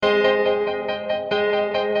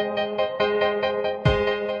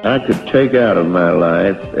I could take out of my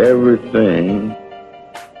life everything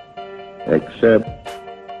except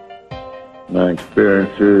my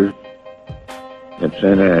experiences at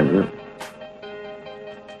St. Andrews,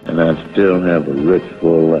 and I'd still have a rich,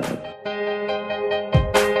 full life.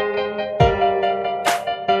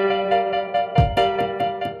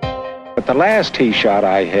 But the last tee shot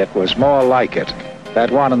I hit was more like it.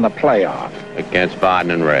 That one in the playoff. Against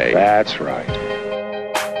Barton and Ray. That's right.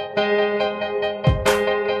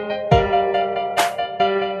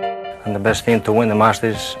 And the best thing to win the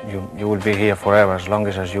Masters, you will be here forever as long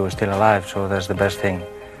as you are still alive. So that's the best thing.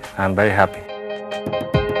 I'm very happy.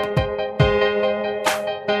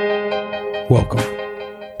 Welcome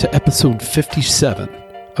to episode 57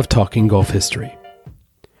 of Talking Golf History.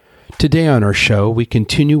 Today on our show, we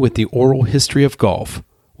continue with the oral history of golf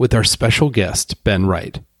with our special guest, Ben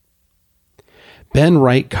Wright. Ben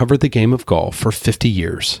Wright covered the game of golf for 50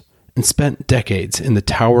 years and spent decades in the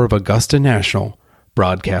tower of Augusta National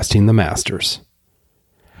broadcasting the Masters.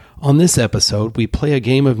 On this episode, we play a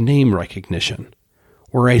game of name recognition,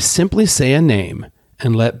 where I simply say a name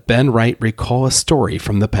and let Ben Wright recall a story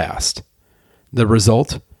from the past. The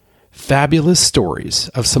result? Fabulous stories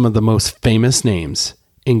of some of the most famous names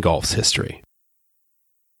in golf's history.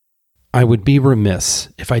 I would be remiss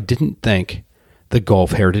if I didn't thank the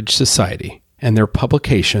Golf Heritage Society and their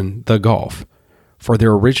publication, The Golf, for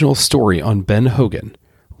their original story on Ben Hogan,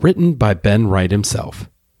 written by Ben Wright himself.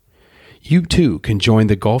 You too can join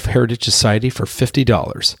the Golf Heritage Society for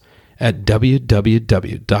 $50 at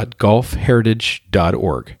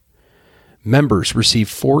www.golfheritage.org. Members receive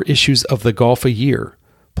 4 issues of The Golf a year,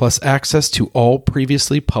 plus access to all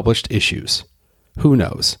previously published issues. Who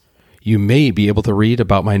knows? You may be able to read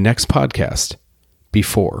about my next podcast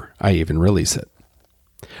before I even release it.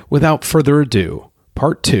 Without further ado,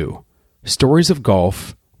 Part 2, Stories of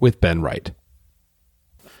Golf with Ben Wright.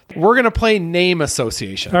 We're going to play name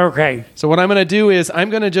association. Okay. So what I'm going to do is I'm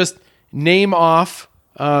going to just name off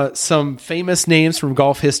some famous names from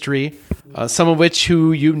golf history, some of which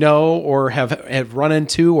who you know or have run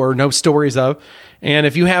into or know stories of. And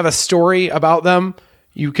if you have a story about them,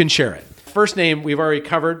 you can share it. First name we've already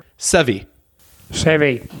covered, Seve.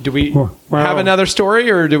 Seve. Do we have another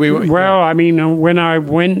story, or do we? Well, I mean, when I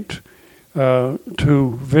went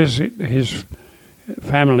to visit his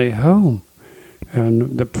family home,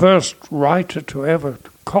 and the first writer to ever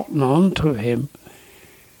cotton on to him,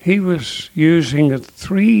 he was using a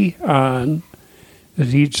 3-iron that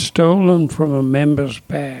he'd stolen from a member's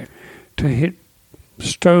bag to hit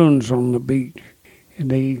stones on the beach.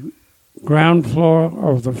 The ground floor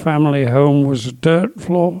of the family home was a dirt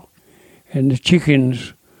floor, and the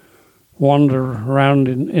chickens wander around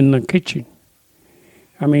in the kitchen.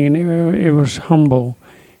 I mean, it was humble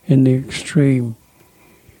in the extreme.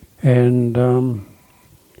 And,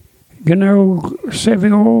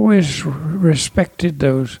 Seve always respected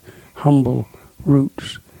those humble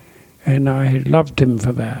roots, and I loved him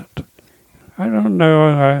for that. I don't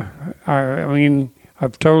know, I mean,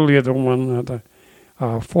 I've told you the one that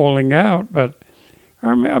falling out, but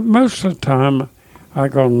I mean, most of the time I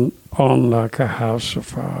gone on like a house of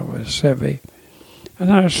fire with Seve,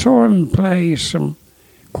 and I saw him play some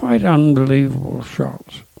quite unbelievable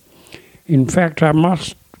shots. In fact, I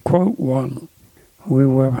must quote one. We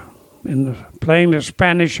were playing the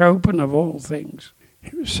Spanish Open of all things.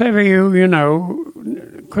 Seve,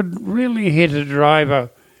 could really hit a driver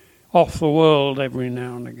off the world every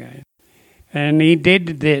now and again. And he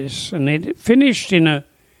did this, and it finished in a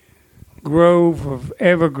grove of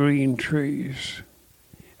evergreen trees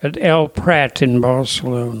at El Prat in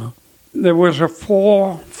Barcelona. There was a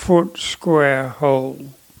 4-foot square hole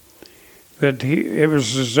that it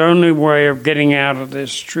was his only way of getting out of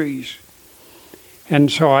this trees.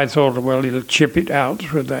 And so I thought, well, he'll chip it out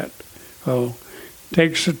through that hole.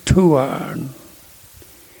 Takes a 2-iron,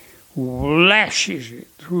 lashes it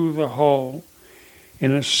through the hole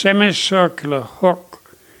in a semicircular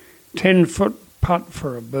hook, 10-foot putt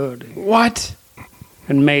for a birdie. What?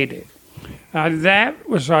 And made it. That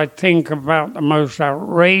was, I think, about the most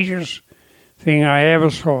outrageous thing I ever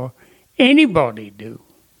saw anybody do.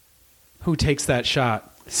 Who takes that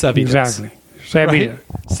shot? Seve does. Exactly. Seve does.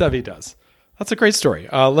 Seve does. That's a great story.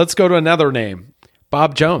 Let's go to another name.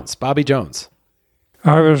 Bobby Jones.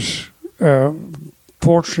 I was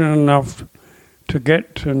fortunate enough to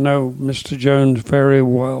get to know Mr. Jones very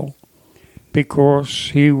well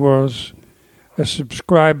because he was a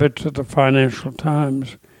subscriber to the Financial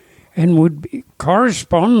Times and would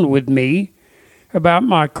correspond with me about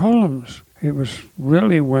my columns. It was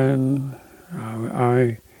really when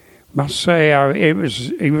I must say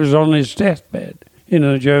he was on his deathbed in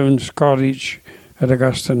a Jones cottage at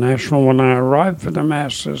Augusta National when I arrived for the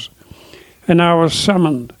Masters, and I was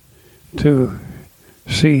summoned to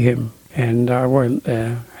see him, and I went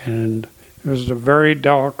there, and it was a very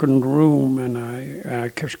darkened room, and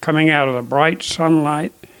I was coming out of the bright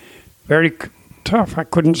sunlight, very tough. I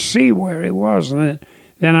couldn't see where he was, and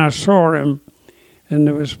then I saw him, and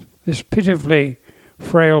there was this pitifully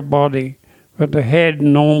frail body, but the head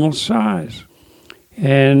normal size.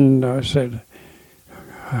 And I said,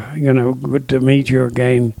 good to meet you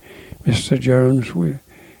again, Mr. Jones.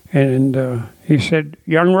 And he said,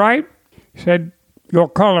 young Wright, he said, your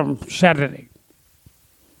column Saturday.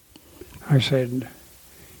 I said,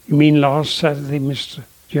 you mean last Saturday, Mr.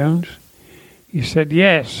 Jones? He said,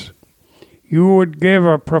 yes. You would give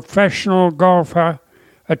a professional golfer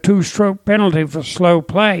a 2-stroke penalty for slow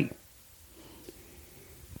play.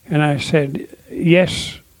 And I said,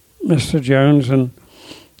 yes, Mr. Jones, and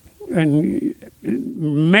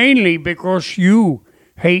mainly because you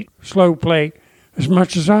hate slow play as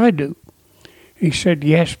much as I do. He said,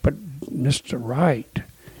 yes, but Mr. Wright,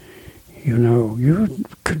 you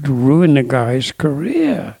could ruin the guy's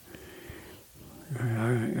career.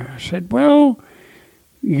 I said, well,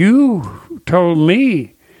 you told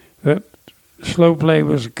me that slow play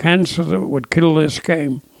was a cancer that would kill this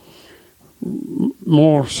game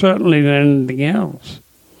more certainly than anything else.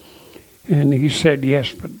 And he said,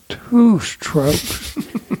 yes, but 2 strokes.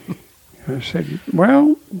 I said,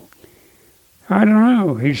 well, I don't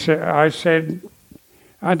know. I said,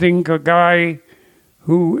 I think a guy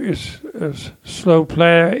who is a slow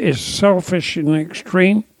player is selfish in the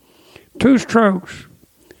extreme. 2 strokes.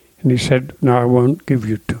 And he said, no, I won't give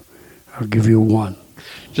you 2. I'll give you 1.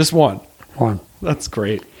 Just 1? 1. That's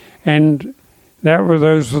great. And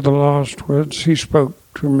those were the last words he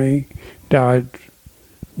spoke to me. Died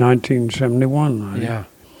 1971. Yeah.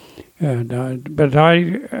 Died. But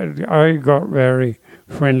I got very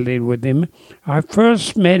friendly with him. I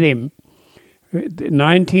first met him in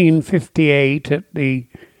 1958 at the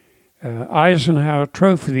Eisenhower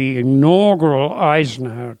Trophy, the inaugural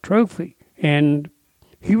Eisenhower Trophy. And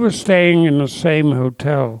he was staying in the same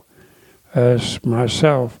hotel as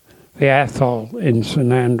myself, the Athol in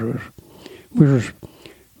St. Andrews, which was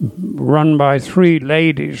run by 3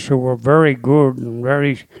 ladies who were very good and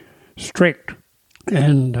very strict.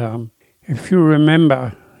 And if you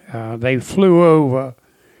remember, they flew over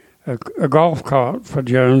a golf cart for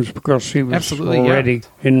Jones because he was already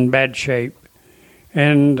in bad shape.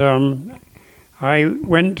 And I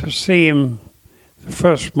went to see him the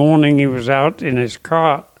first morning he was out in his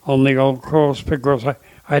cart on the old course because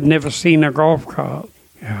I'd never seen a golf cart.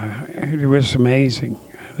 It was amazing.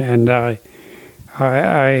 And I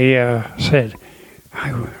said,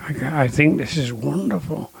 I think this is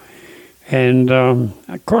wonderful. And,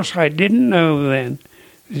 of course, I didn't know then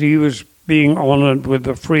that he was being honored with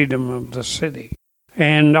the freedom of the city.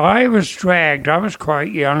 And I was dragged. I was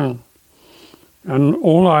quite young. And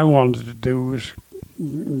all I wanted to do was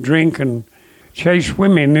drink and chase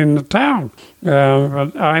women in the town.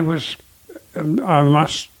 But I must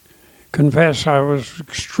confess, I was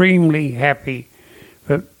extremely happy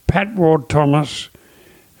that Pat Ward Thomas,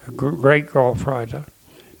 a great golf writer,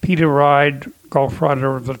 Peter Ride, golf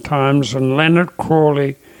writer of the Times, and Leonard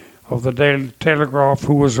Crawley of the Daily Telegraph,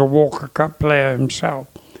 who was a Walker Cup player himself,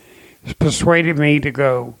 persuaded me to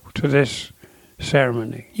go to this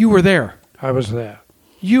ceremony. You were there? I was there.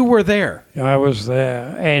 You were there? I was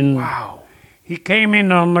there. And wow. He came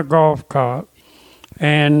in on the golf cart,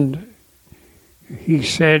 and he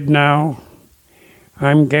said, now,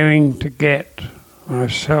 I'm going to get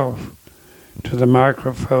myself to the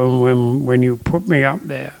microphone when you put me up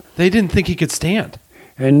there. They didn't think he could stand.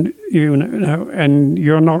 And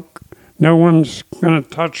no one's going to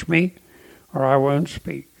touch me or I won't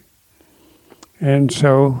speak. And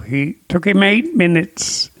so he took him 8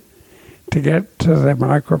 minutes to get to the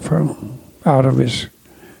microphone out of his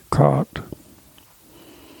cart.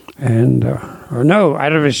 And,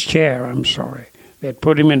 out of his chair, I'm sorry. They'd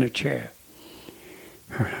put him in a chair.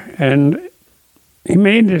 And he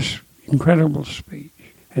made this incredible speech.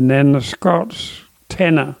 And then the Scots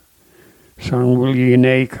tenor sung, Will Ye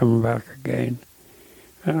Nae Come Back Again?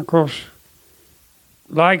 And of course,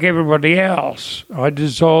 like everybody else, I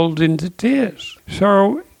dissolved into tears.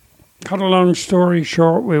 So, cut a long story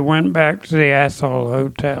short, we went back to the Athol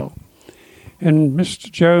Hotel. And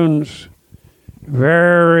Mr. Jones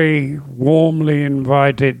very warmly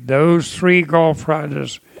invited those 3 golf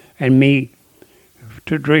writers and me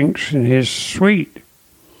to drinks in his suite.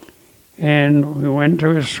 And we went to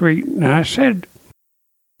his suite, and I said,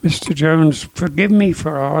 Mr. Jones, forgive me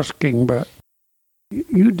for asking, but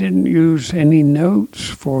you didn't use any notes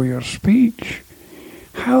for your speech.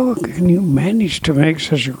 how can you manage to make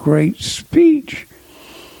such a great speech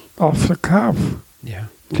off the cuff? Yeah.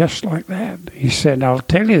 Just like that. He said, I'll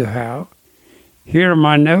tell you how. Here are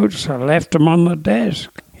my notes. I left them on the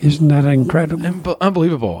desk. Isn't that incredible?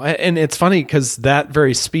 Unbelievable. And it's funny because that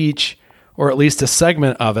very speech, or at least a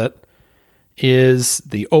segment of it, is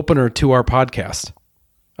the opener to our podcast.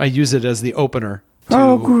 I use it as the opener to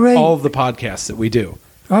all of the podcasts that we do.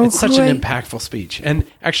 It's such an impactful speech. And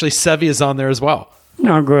actually, Sevi is on there as well.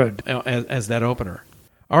 No, good. As that opener.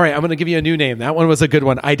 All right, I'm going to give you a new name. That one was a good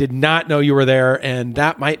one. I did not know you were there, and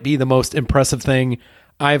that might be the most impressive thing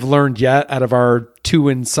I've learned yet out of our 2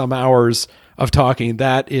 and some hours of talking.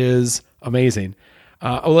 That is amazing.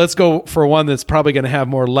 Let's go for one that's probably going to have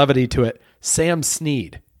more levity to it. Sam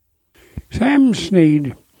Snead. Sam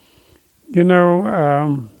Snead. You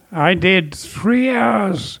know, I did 3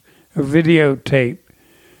 hours of videotape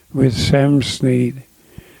with Sam Snead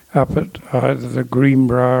up at either the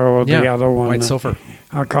Greenbrier or the other one. White Sulphur.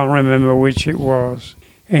 I can't remember which it was.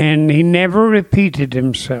 And he never repeated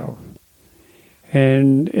himself.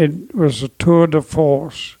 And it was a tour de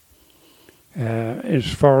force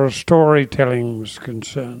as far as storytelling was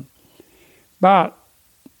concerned. But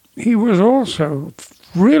he was also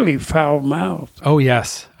really foul-mouthed. Oh,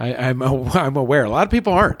 yes. I'm aware. A lot of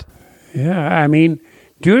people aren't. Yeah, I mean,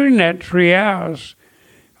 during that 3 hours,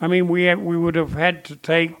 I mean, we would have had to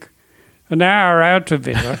take an hour out of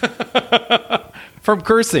it. From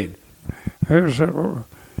cursing. It was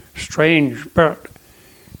strange, but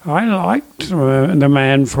I liked the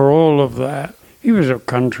man for all of that. He was a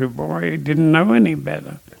country boy. He didn't know any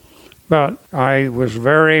better. But I was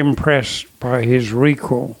very impressed by his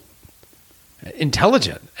recall.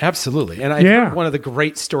 Intelligent, absolutely. And I think one of the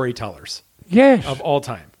great storytellers of all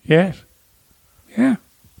time. Yes. Yeah.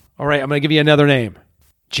 All right, I'm going to give you another name.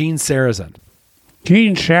 Gene Sarazen.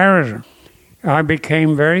 Gene Sarazen. I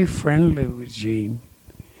became very friendly with Gene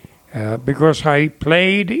because I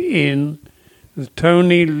played in the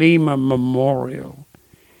Tony Lima Memorial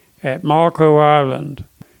at Marco Island,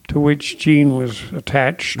 to which Gene was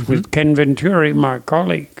attached with Ken Venturi, my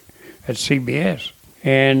colleague at CBS.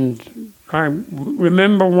 And I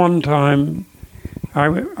remember one time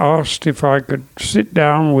I asked if I could sit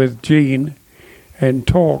down with Gene and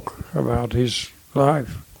talk about his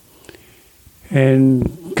life.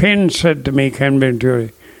 And Ken said to me, Ken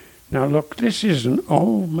Venturi, now look, this is an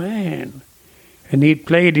old man. And he'd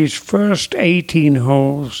played his first 18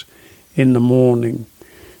 holes in the morning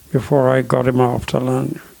before I got him off to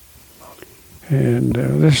lunch. And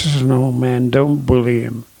this is an old man, don't bully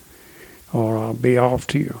him or I'll be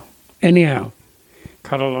after you. Anyhow,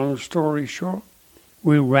 cut a long story short,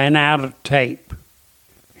 we ran out of tape.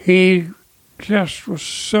 He just was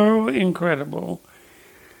so incredible.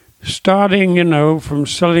 Starting, from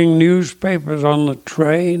selling newspapers on the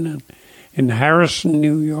train in Harrison,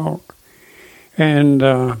 New York. And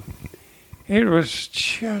it was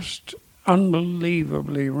just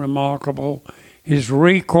unbelievably remarkable. His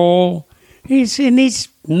recall, he's in his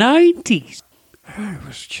 90s. It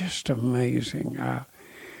was just amazing.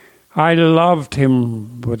 I loved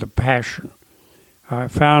him with a passion. I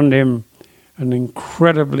found him an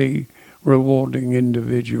incredibly rewarding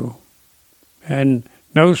individual. And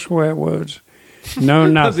no swear words, no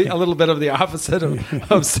nothing. A little bit of the opposite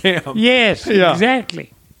of Sam. Yes,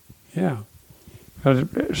 exactly. Yeah.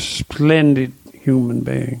 A splendid human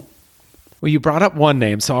being. Well, you brought up one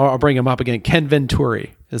name, so I'll bring him up again. Ken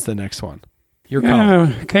Venturi is the next one. Your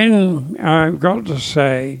call. Ken, I've got to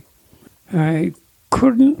say, I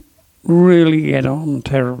couldn't really get on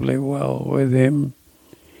terribly well with him.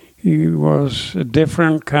 He was a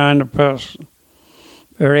different kind of person,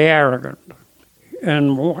 very arrogant.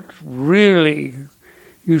 And what really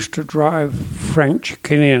used to drive Frank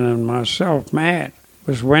Chikinian and myself mad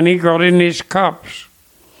was when he got in his cups,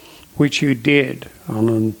 which he did on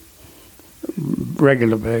a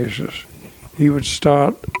regular basis, he would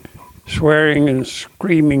start swearing and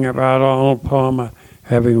screaming about Arnold Palmer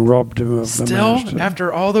having robbed him of the master. Still,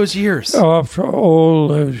 after all those years? After all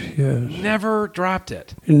those years. Never dropped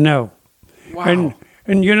it? No. Wow.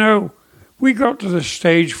 And we got to the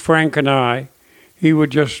stage, Frank and I, he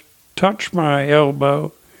would just touch my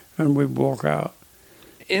elbow and we'd walk out.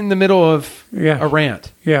 In the middle of a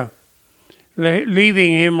rant? Yeah.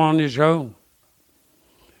 Leaving him on his own.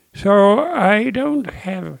 So I do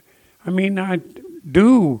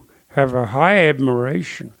have a high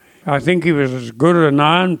admiration. I think he was as good an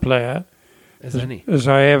iron player as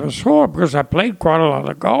I ever saw because I played quite a lot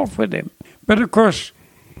of golf with him. But of course,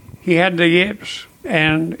 he had the yips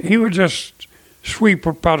and he would just sweep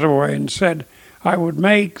a putt away and said, I would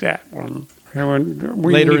make that one.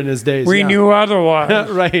 Later in his days, we knew otherwise.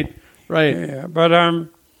 Right. Yeah, but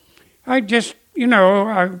I just,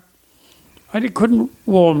 I couldn't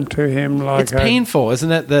warm to him like It's painful,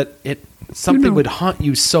 isn't it, that something would haunt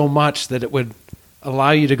you so much that it would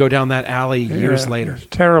allow you to go down that alley years later. It's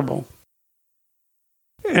terrible.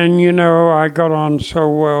 And, I got on so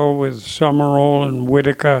well with Summerall and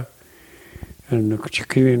Whitaker and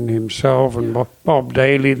Chicken himself and Bob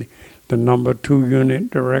Daly, the number 2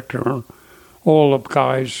 unit director, and all the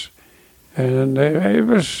guys. And it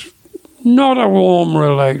was not a warm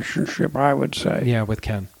relationship, I would say. Yeah, with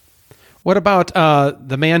Ken. What about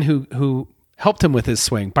the man who helped him with his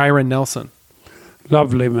swing, Byron Nelson?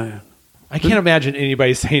 Lovely man. I can't imagine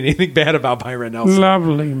anybody saying anything bad about Byron Nelson.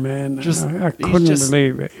 Lovely man. I couldn't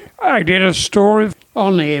believe it. I did a story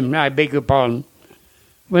on him, I beg your pardon,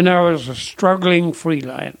 when I was a struggling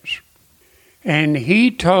freelance. And he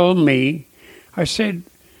told me, I said,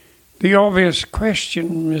 the obvious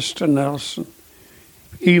question, Mr. Nelson,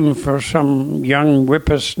 even for some young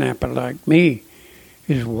whippersnapper like me,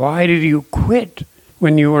 is why did you quit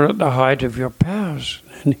when you were at the height of your powers?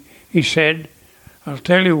 And he said, I'll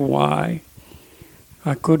tell you why.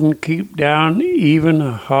 I couldn't keep down even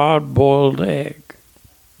a hard-boiled egg.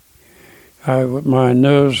 My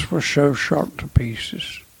nerves were so shot to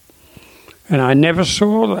pieces. And I never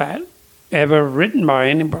saw that ever written by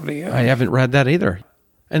anybody else. I haven't read that either.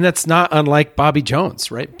 And that's not unlike Bobby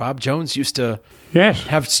Jones, right? Bob Jones used to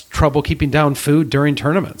have trouble keeping down food during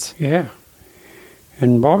tournaments. Yeah.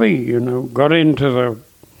 And Bobby, got into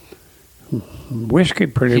the whiskey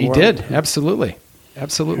pretty well. He did, absolutely.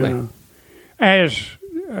 Absolutely. As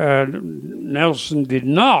Nelson did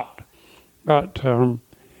not. But I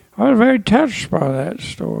was very touched by that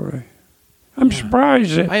story. I'm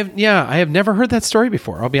surprised that... I have never heard that story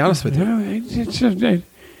before, I'll be honest with you.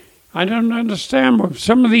 I don't understand.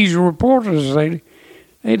 Some of these reporters,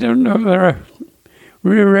 they don't know their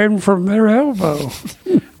rear end from their elbow.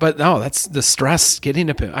 But no, that's the stress getting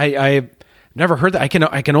up. I never heard that.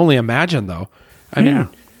 I can only imagine, though. I mean,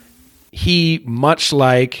 he, much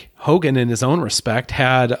like Hogan in his own respect,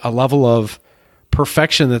 had a level of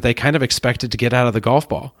perfection that they kind of expected to get out of the golf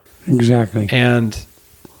ball. Exactly. And,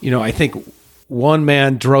 I think one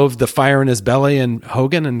man drove the fire in his belly, and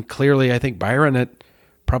Hogan, and clearly I think Byron had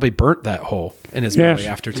probably burnt that hole in his belly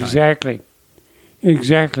after time.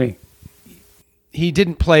 Exactly. He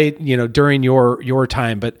didn't play, during your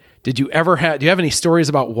time, but do you have any stories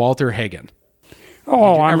about Walter Hagen?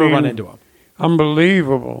 Oh, did you ever run into him?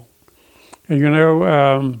 Unbelievable. They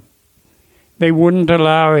wouldn't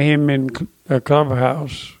allow him in a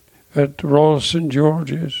clubhouse at Royal St.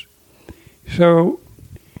 George's. So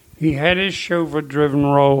he had his chauffeur-driven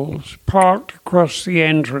Rolls parked across the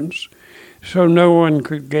entrance so no one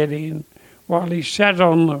could get in while he sat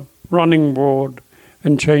on the running board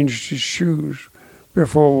and changed his shoes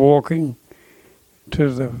before walking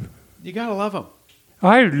to the... You gotta love him.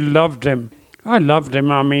 I loved him. I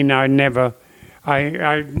mean, I never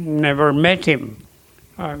met him.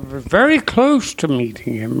 I was very close to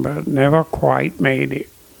meeting him, but never quite made it.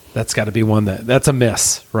 That's got to be one that's a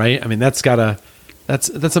miss, right? I mean, that's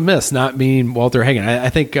a miss, not meaning Walter Hagen. I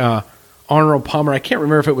think Arnold Palmer, I can't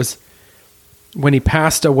remember if it was when he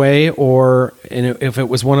passed away or if it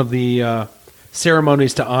was one of the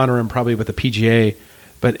ceremonies to honor him, probably with the PGA.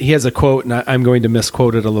 But he has a quote, and I'm going to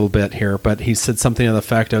misquote it a little bit here, but he said something to the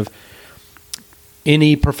effect of,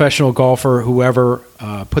 any professional golfer, whoever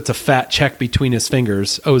puts a fat check between his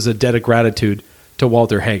fingers, owes a debt of gratitude to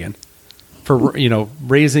Walter Hagen for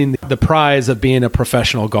raising the prize of being a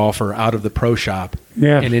professional golfer out of the pro shop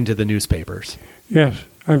and into the newspapers. Yes,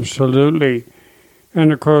 absolutely.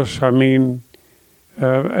 And of course, I mean,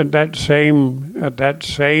 at that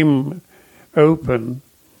same Open,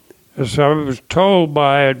 as I was told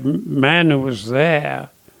by a man who was there,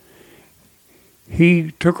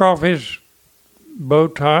 he took off his bow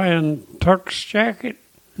tie and tux jacket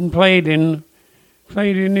and played in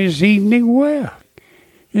his evening wear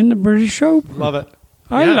in the British Open. Love it.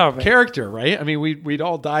 I love it. Character, right? I mean, we'd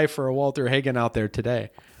all die for a Walter Hagen out there today.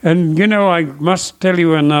 And, I must tell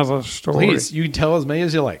you another story. Please, you can tell as many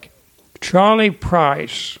as you like. Charlie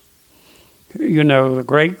Price, the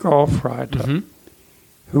great golf writer,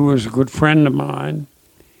 who was a good friend of mine,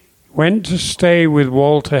 went to stay with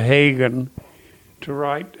Walter Hagen to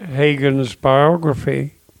write Hagen's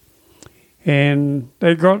biography. And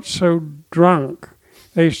they got so drunk,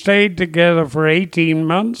 they stayed together for 18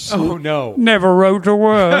 months. Oh, no. Never wrote a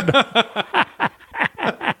word.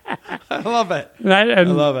 I love it. I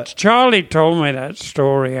love it. Charlie told me that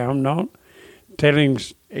story. I'm not telling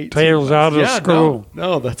tails out of school.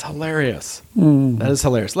 No, that's hilarious. That is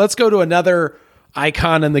hilarious. Let's go to another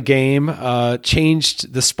icon in the game,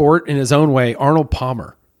 changed the sport in his own way, Arnold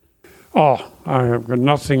Palmer. Oh, I have got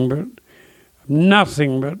nothing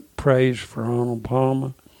but praise for Arnold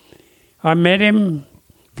Palmer. I met him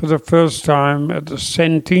for the first time at the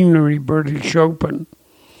Centenary British Open,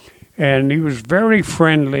 and he was very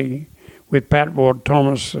friendly with Pat Ward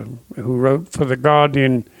Thomas, who wrote for the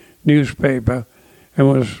Guardian newspaper and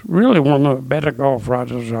was really one of the better golf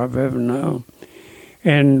writers I've ever known.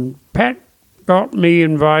 And Pat got me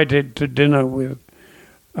invited to dinner with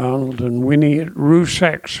Arnold and Winnie at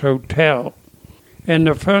Rusac's Hotel. And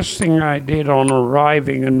the first thing I did on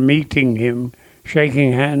arriving and meeting him,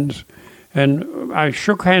 shaking hands, and I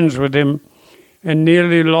shook hands with him and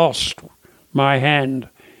nearly lost my hand.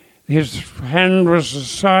 His hand was the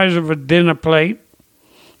size of a dinner plate,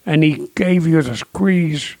 and he gave you the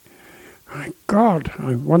squeeze. My God,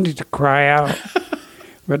 I wanted to cry out,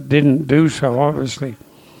 but didn't do so, obviously.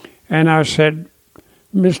 And I said,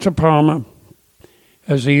 Mr. Palmer,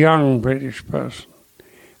 as a young British person,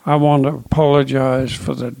 I want to apologize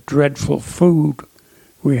for the dreadful food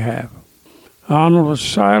we have. Arnold was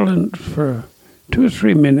silent for 2 or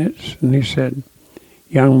 3 minutes, and he said,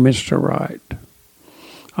 young Mr. Wright,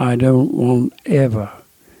 I don't want ever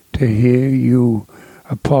to hear you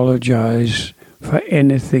apologize for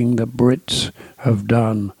anything the Brits have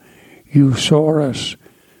done. You saw us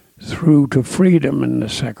through to freedom in the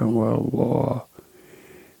Second World War.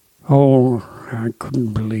 Oh, I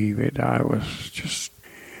couldn't believe it. I was just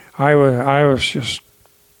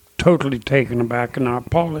totally taken aback, and I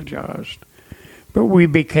apologized. But we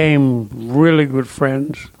became really good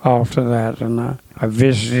friends after that, and I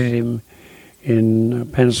visited him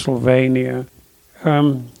in Pennsylvania.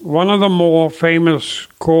 One of the more famous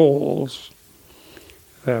calls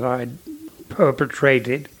that I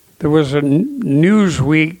perpetrated, there was a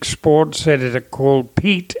Newsweek sports editor called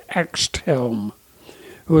Pete Axthelm,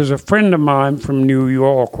 who was a friend of mine from New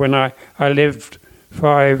York when I lived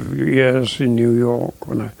 5 years in New York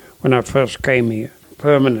when I first came here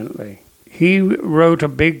permanently. He wrote a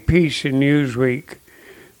big piece in Newsweek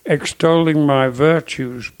extolling my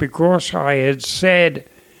virtues because I had said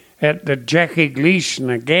at the Jackie Gleason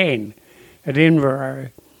again at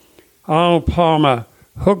Inverary, Arnold Palmer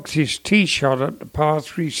hooked his tee shot at the par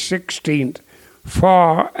 3 16th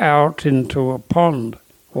far out into a pond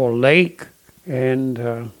or lake.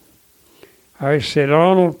 And I said,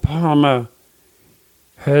 Arnold Palmer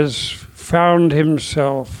has found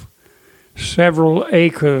himself several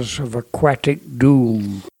acres of aquatic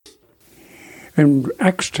doom. And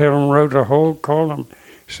Axtell wrote a whole column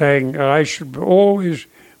saying that I should always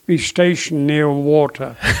be stationed near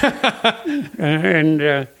water. and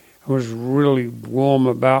it was really warm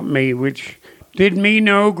about me, which did me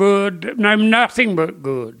no good, no, nothing but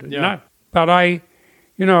good. Yeah. But I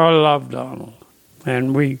loved Arnold.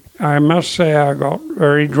 And I must say I got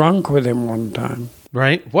very drunk with him one time.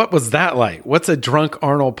 Right? What was that like? What's a drunk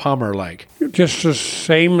Arnold Palmer like? Just the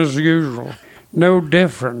same as usual. No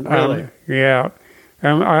different. Really? Yeah.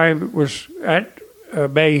 I was at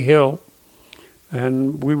Bay Hill,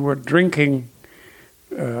 and we were drinking,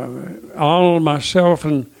 Arnold, myself,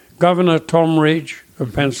 and Governor Tom Ridge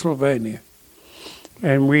of Pennsylvania.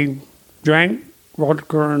 And we drank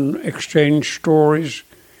vodka and exchanged stories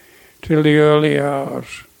till the early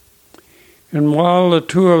hours. And while the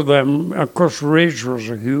two of them, of course Ridge was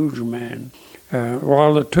a huge man,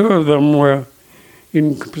 while the two of them were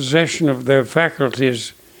in possession of their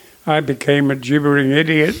faculties, I became a gibbering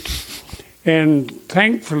idiot. And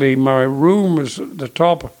thankfully my room was at the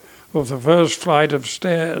top of the first flight of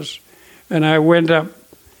stairs, and I went up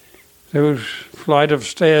those flight of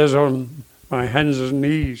stairs on my hands and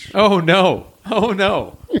knees. Oh, no. Oh,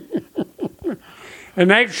 no.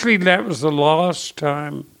 And actually that was the last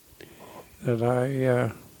time that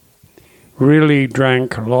I really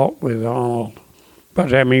drank a lot with Arnold.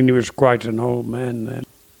 But, I mean, he was quite an old man then.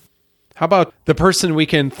 How about the person we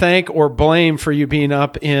can thank or blame for you being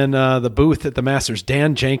up in the booth at the Masters,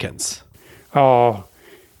 Dan Jenkins? Oh,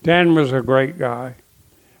 Dan was a great guy.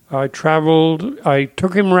 I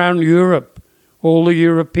took him around Europe, all the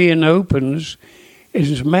European Opens.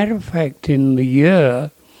 As a matter of fact, in the year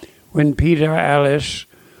when Peter Alliss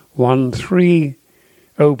won 3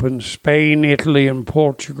 Opens, Spain, Italy, and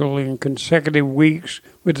Portugal in consecutive weeks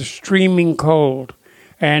with a streaming cold.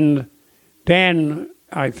 And Dan,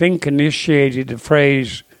 I think, initiated the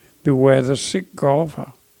phrase, beware the sick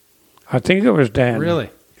golfer. I think it was Dan. Really?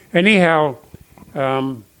 Anyhow,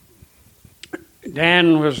 Dan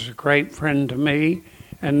was a great friend to me,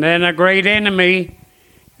 and then a great enemy.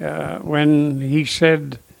 when he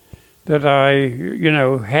said that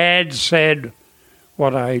I, had said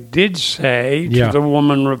what I did say to the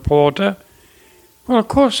woman reporter. Well, of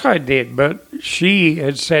course I did, but she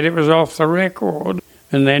had said it was off the record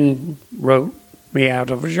and then wrote me out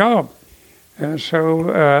of a job.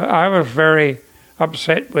 So I was very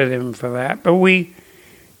upset with him for that. But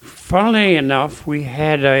funnily enough, we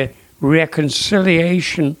had a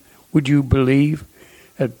reconciliation, would you believe,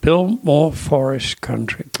 at Biltmore Forest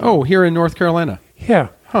Country Club. Oh, here in North Carolina. Yeah.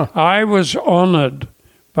 Huh. I was honored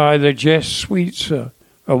by the Jess Sweetser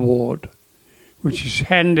Award, which is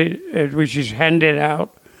handed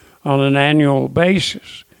out on an annual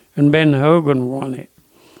basis, and Ben Hogan won it,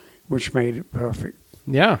 which made it perfect.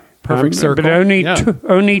 Yeah, perfect circle. But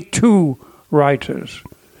only two writers,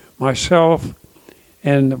 myself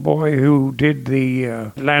and the boy who did the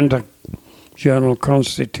Atlanta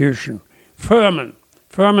Journal-Constitution,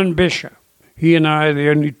 Furman Bishop. He and I are the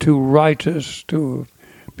only two writers to have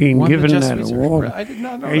been given that award. I did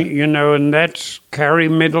not know that. And that's Carrie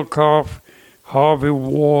Middlecoff, Harvey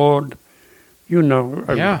Ward.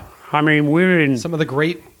 Yeah. I mean, we're in some of the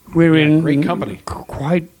great company.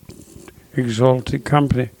 Quite exalted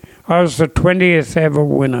company. I was the 20th ever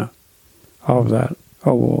winner of that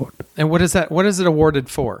award. And what is that? What is it awarded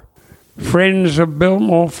for? Friends of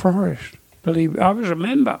Biltmore Forest. Believe I was a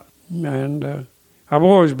member, and I've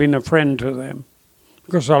always been a friend to them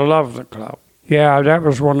because I love the club. Yeah, that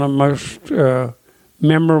was one of the most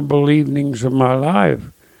memorable evenings of my life,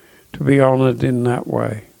 to be honored in that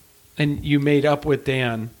way. And you made up with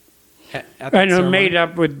Dan at that And I ceremony? made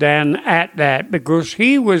up with Dan at that because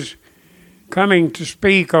he was coming to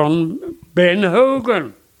speak on Ben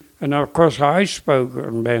Hogan. And of course I spoke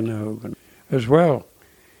on Ben Hogan as well.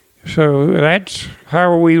 So that's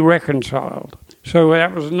how we reconciled. So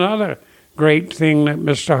that was another great thing that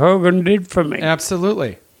Mr. Hogan did for me.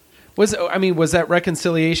 Absolutely. Was that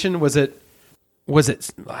reconciliation? Was it?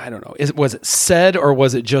 I don't know. Was it said, or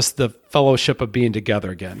was it just the fellowship of being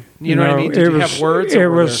together again? You know what I mean? Did you have words? It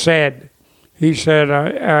was said. He said,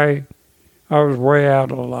 I was way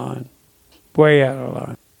out of line.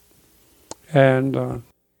 And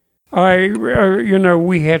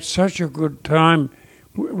we had such a good time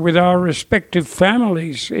with our respective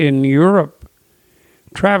families in Europe,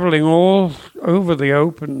 traveling all over the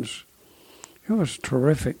Opens. It was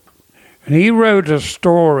terrific. And he wrote a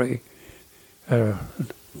story,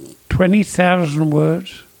 20,000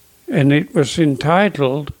 words, and it was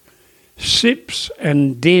entitled Sips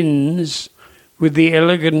and Dins with the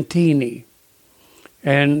Elegantini.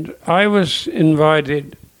 And I was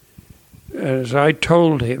invited, as I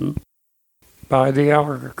told him, by the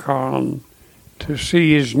Aga Khan to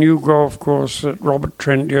see his new golf course that Robert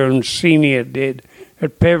Trent Jones Sr. did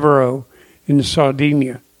at Pevereux in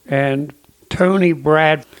Sardinia. And Tony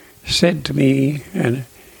Brad said to me, and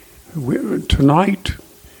tonight,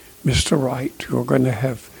 Mr. Wright, you're going to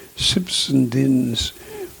have sips and dins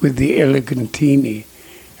with the Elegantini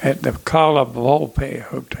at the Carla Volpe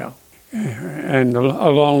Hotel, and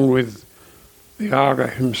along with the Aga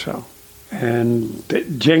himself. And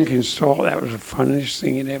Jenkins thought that was the funniest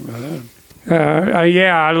thing he'd ever heard.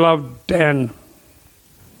 I loved Dan.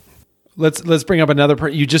 Let's bring up another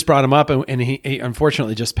person. You just brought him up, and he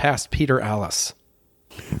unfortunately just passed, Peter Allis.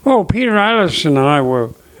 Oh, Peter Allis and I were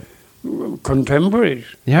contemporaries.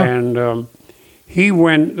 Yeah. And he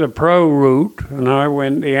went the pro route, and I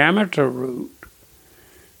went the amateur route.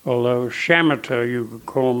 Although Shamateur, you could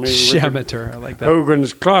call me. Shamateur, I like that.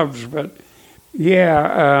 Hogan's clubs. But,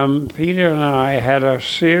 yeah, Peter and I had a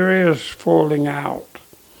serious falling out.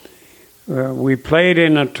 We played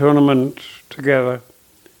in a tournament together.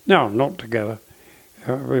 No, not together.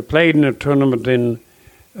 We played in a tournament in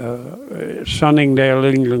Sunningdale,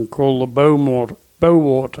 England, called the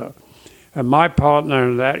Bowater. And my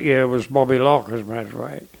partner that year was Bobby Locke, as a matter of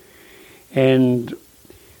fact. And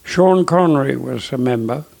Sean Connery was a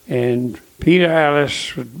member, and Peter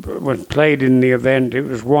Allis was played in the event. It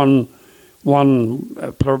was one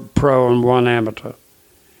pro and one amateur.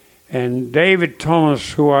 And David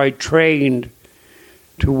Thomas, who I trained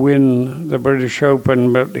to win the British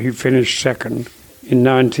Open, but he finished second in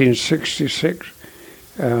 1966.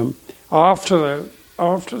 After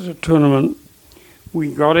the tournament,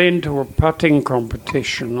 we got into a putting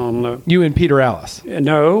competition on the... You and Peter Allis?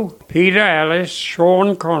 No, Peter Allis,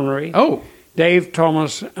 Sean Connery, Dave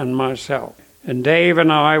Thomas, and myself. And Dave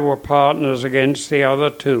and I were partners against the other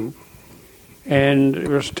two. And it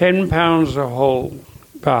was £10 a hole,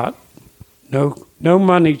 but no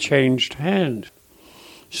money changed hands.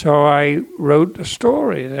 So I wrote the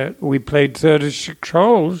story that we played 36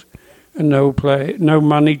 holes and no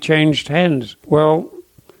money changed hands. Well,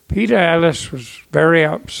 Peter Ellis was very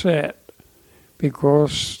upset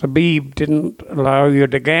because the Beeb didn't allow you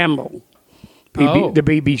to gamble, the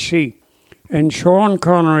BBC. And Sean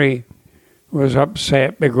Connery was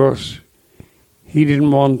upset because he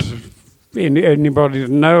didn't want anybody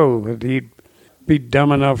to know that he'd be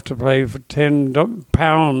dumb enough to play for £10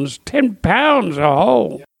 a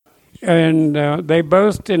hole. And they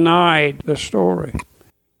both denied the story,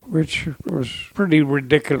 which was pretty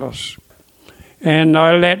ridiculous. And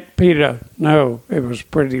I let Peter know it was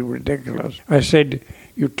pretty ridiculous. I said,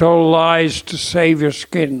 you told lies to save your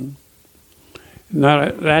skin.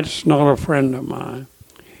 That's not a friend of mine.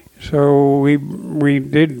 So we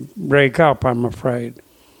did break up, I'm afraid.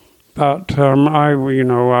 But I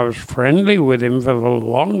was friendly with him for the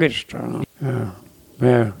longest time.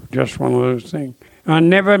 Yeah, just one of those things. I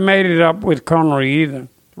never made it up with Connery either.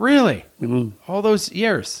 Really? Mm. All those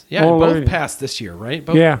years? Yeah, both passed this year, right?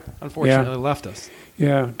 Both unfortunately left us.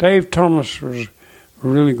 Yeah, Dave Thomas was a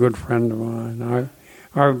really good friend of mine.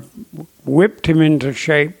 I whipped him into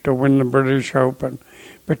shape to win the British Open.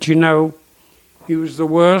 But he was the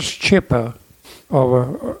worst chipper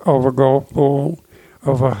of a golf ball,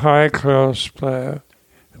 of a high-class player.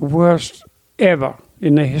 The worst ever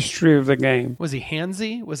in the history of the game. Was he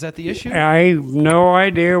handsy? Was that the issue? I have no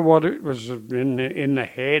idea what it was in the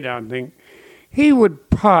head, I think. He would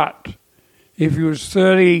putt if he was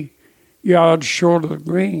 30 yards short of the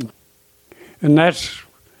green. And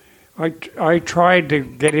I tried to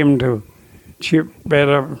get him to chip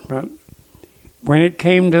better, but when it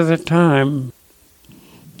came to the time,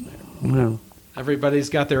 no. Everybody's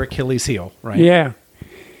got their Achilles heel, right? Yeah.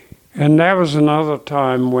 And that was another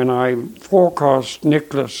time when I forecast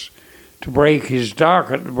Nicklaus to break his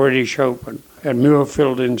duck at the British Open at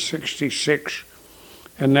Muirfield in '66.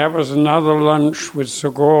 And that was another lunch with Sir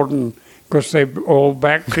Gordon because they all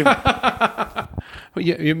backed him.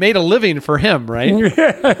 You made a living for him, right?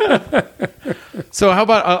 So how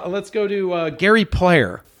about, let's go to Gary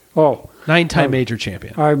Player. Oh. 9-time major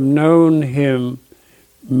champion. I've known him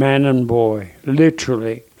man and boy,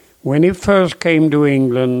 literally. When he first came to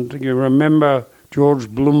England, you remember George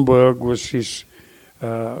Bloomberg was his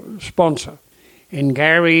sponsor. And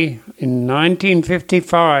Gary, in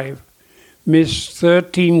 1955, missed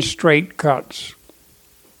 13 straight cuts,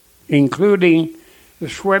 including the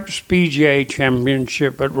Schweppes PGA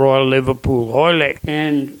Championship at Royal Liverpool, Hoylake.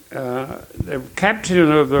 And the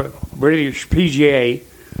captain of the British PGA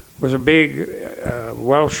was a big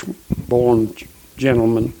Welsh-born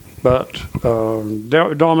gentleman, but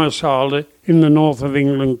domiciled in the north of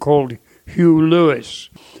England, called Hugh Lewis,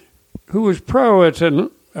 who was pro at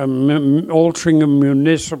an Altrincham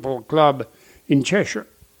Municipal Club in Cheshire.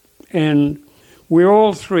 And we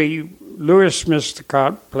all three, Lewis missed the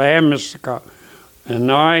cut, Player missed the cut,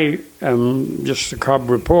 and I am just a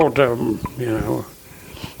cub reporter,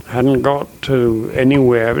 hadn't got to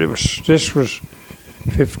anywhere. This was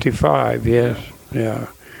 55, yes, yeah.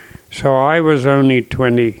 So I was only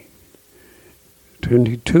 22.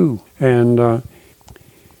 And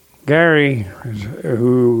Gary,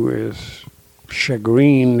 who is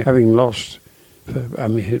chagrined, having lost,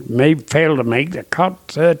 he failed to make the cut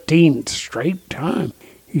 13th straight time.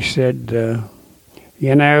 He said, Ben,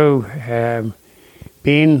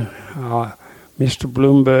 Mr.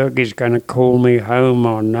 Bloomberg is going to call me home,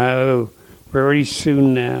 or no, very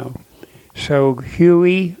soon now. So,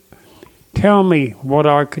 Hughie, tell me what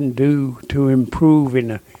I can do to improve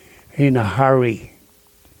in a hurry.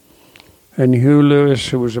 And Hugh Lewis,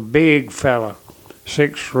 who was a big fella,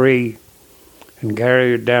 6'3", and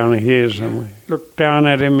Gary down here, and we looked down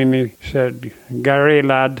at him and he said, Gary,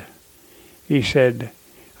 lad, he said,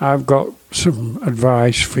 I've got some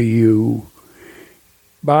advice for you.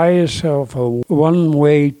 Buy yourself a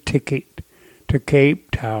one-way ticket to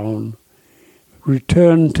Cape Town,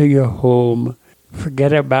 return to your home,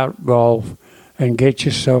 forget about golf, and get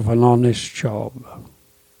yourself an honest job.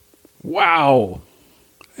 Wow.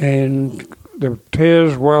 And the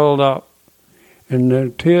tears welled up, and the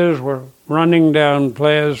tears were running down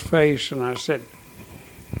Player's face, and I said,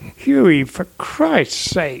 Hughie, for Christ's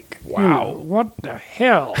sake. Wow. What the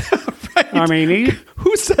hell? Right. I mean,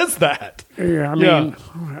 who says that?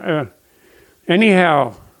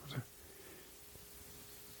 Anyhow,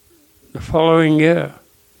 the following year,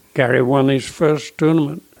 Gary won his first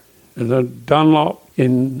tournament at the Dunlop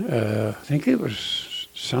in, I think it was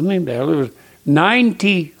Sunningdale. It was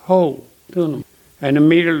 90-hole tournament, and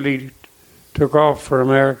immediately took off for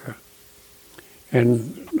America.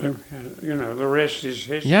 And, the rest is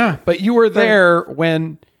history. Yeah, but you were there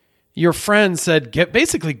when your friend said,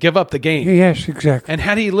 basically give up the game. Yes, exactly. And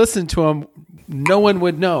had he listened to him, no one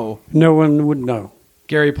would know. No one would know.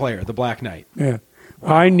 Gary Player, the Black Knight. Yeah.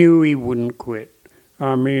 I knew he wouldn't quit.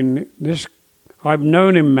 I mean, I've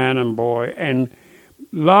known him man and boy, and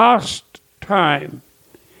last time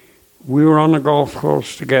we were on a golf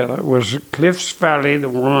course together, it was at Cliffs Valley, the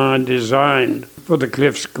one I designed for the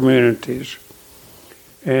Cliffs communities.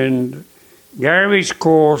 And Gary's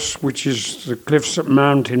course, which is the Cliffs at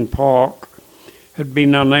Mountain Park, had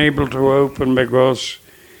been unable to open because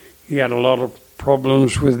he had a lot of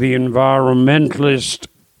problems with the environmentalist,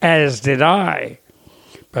 as did I.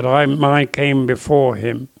 But I came before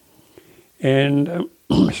him. And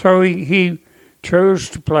so he chose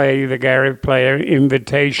to play the Gary Player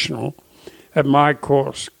Invitational at my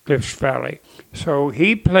course, Cliffs Valley. So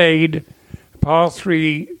he played par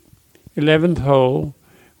 3, 11th hole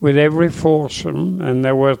with every foursome, and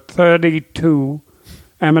there were 32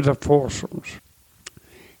 amateur foursomes.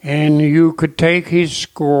 And you could take his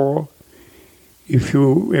score if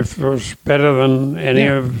it was better than any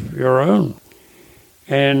of your own.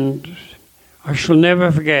 And I shall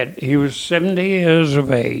never forget, he was 70 years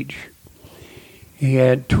of age. He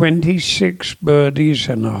had 26 birdies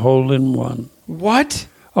and a hole-in-one. What?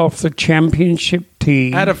 Off the championship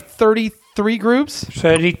tee. Out of 33 groups?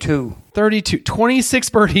 32. 32. 26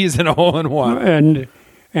 birdies and a hole-in-one.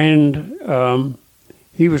 And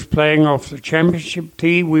he was playing off the championship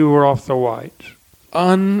tee. We were off the whites.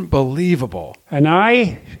 Unbelievable.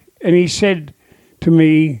 And he said to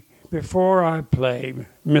me, before I play,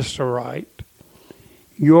 Mr. Wright,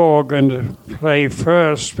 you're going to play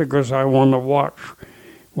first because I want to watch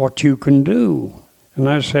what you can do. And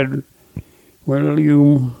I said, well,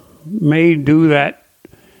 you may do that.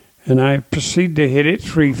 And I proceeded to hit it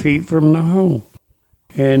 3 feet from the hole.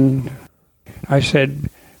 And I said,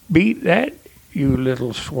 beat that, you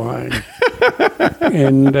little swine.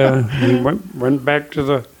 And he went back to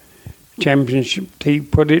the championship tee,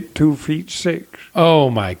 put it 2 feet 6.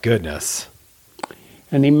 Oh, my goodness.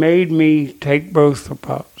 And he made me take both the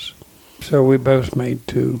putts. So we both made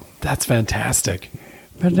 2. That's fantastic.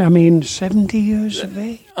 But, I mean, 70 years of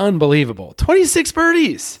age. Unbelievable. 26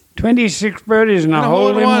 birdies. 26 birdies and a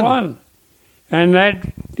hole-in-one. And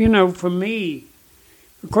that, for me,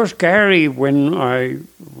 of course, Gary,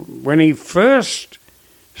 when he first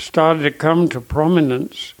started to come to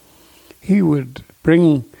prominence, he would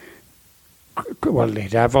bring,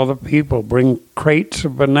 he'd have other people bring crates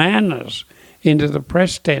of bananas into the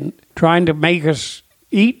press tent, trying to make us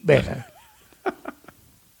eat better.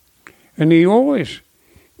 And he always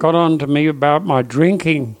got on to me about my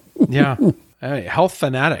drinking. Yeah. Hey, health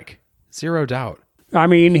fanatic. Zero doubt. I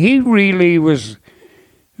mean, he really was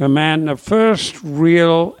the first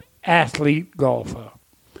real athlete golfer.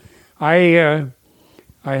 I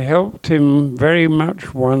helped him very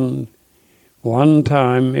much one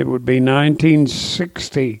time. It would be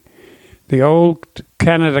 1960, the old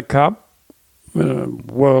Canada Cup,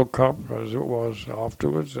 World Cup as it was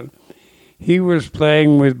afterwards. And he was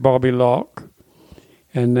playing with Bobby Locke,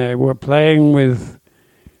 and they were playing with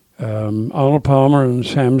Arnold Palmer and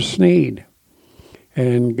Sam Snead.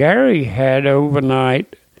 And Gary had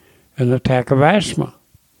overnight an attack of asthma.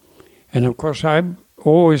 And of course, I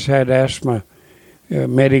always had asthma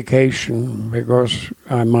medication because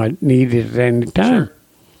I might need it at any time.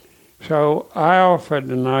 Sure. So I offered,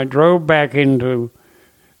 and I drove back into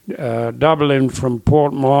Dublin from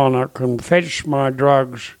Port Marnock and fetched my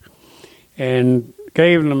drugs and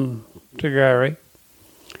gave them to Gary.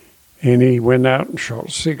 And he went out and shot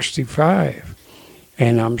 65.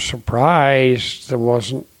 And I'm surprised there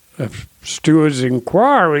wasn't a steward's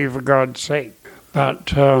inquiry, for God's sake. But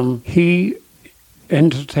he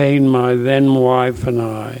entertained my then wife and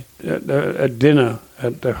I at a dinner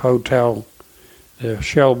at the hotel, the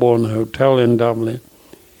Shelbourne Hotel in Dublin.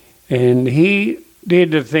 And he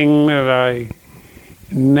did a thing that I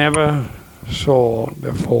never saw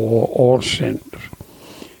before or since.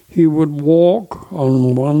 He would walk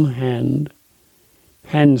on one hand,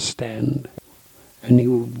 handstand, and he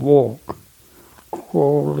would walk,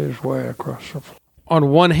 crawl his way across the floor.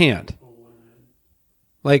 On one hand?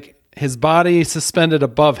 Like his body suspended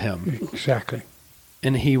above him. Exactly.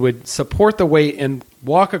 And he would support the weight and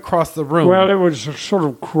walk across the room. Well, it was a sort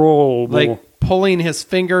of crawl. Like pulling his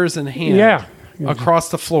fingers and hands across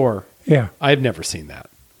the floor. Yeah. I've never seen that.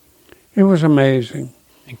 It was amazing.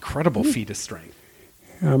 Incredible feat of strength.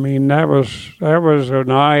 I mean, that was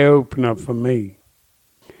an eye-opener for me.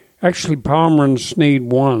 Actually, Palmer and Snead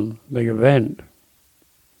won the event,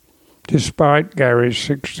 despite Gary's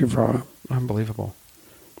 65. Unbelievable.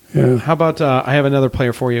 Yeah. How about, I have another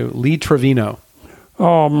player for you, Lee Trevino.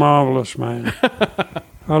 Oh, marvelous man.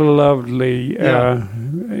 I loved Lee. Yeah.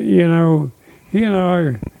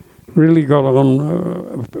 really got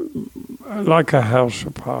on like a house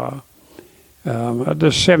of power. At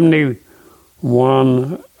the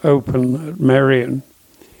 71 Open at Merion,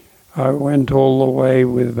 I went all the way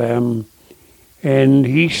with them, and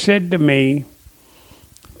he said to me,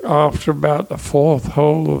 after about the fourth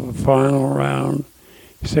hole of the final round,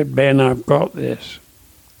 he said, "Ben, I've got this."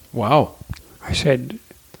 Wow. I said,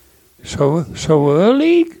 so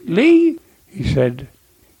early, Lee? He said,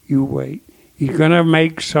 "You wait. He's going to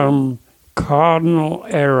make some cardinal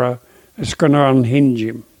error that's going to unhinge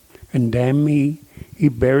him." And damn me, he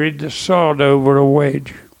buried the sod over a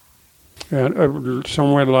wedge,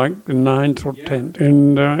 somewhere like the 9th or 10th.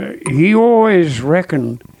 And he always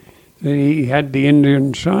reckoned that he had the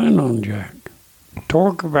Indian sign on Jack.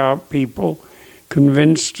 Talk about people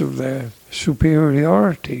convinced of their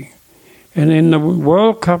superiority. And in the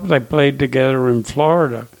World Cup they played together in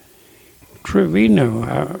Florida,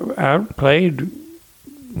 Trevino outplayed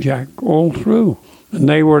Jack all through, and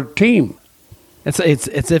they were a team. It's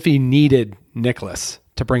if he needed Nicklaus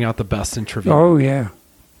to bring out the best in Trevino. Oh, yeah,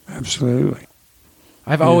 absolutely.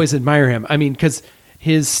 I've always admired him. I mean, because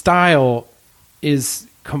his style is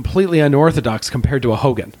completely unorthodox compared to a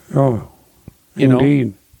Hogan. Oh, you indeed.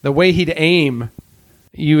 know, the way he'd aim,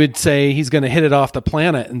 you would say he's going to hit it off the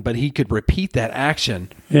planet, but he could repeat that action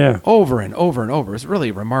over and over and over. It's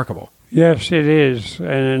really remarkable. Yes, it is.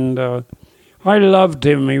 And I loved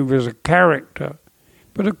him. He was a character.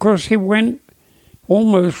 But, of course, he went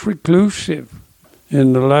almost reclusive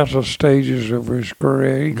in the latter stages of his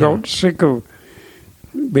career. He got sick of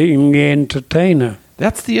being the entertainer.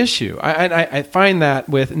 That's the issue. I find that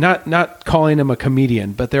with not calling him a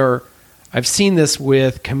comedian, but I've seen this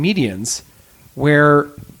with comedians where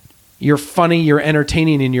you're funny, you're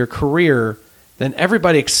entertaining in your career, then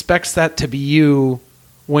everybody expects that to be you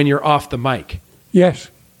when you're off the mic. Yes.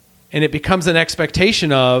 And it becomes an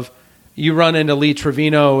expectation of, you run into Lee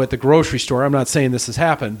Trevino at the grocery store. I'm not saying this has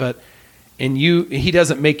happened, but he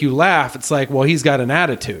doesn't make you laugh. It's like, well, he's got an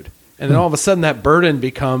attitude. And then all of a sudden that burden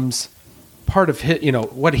becomes part of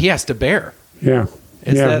what he has to bear. Yeah.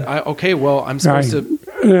 I'm supposed to...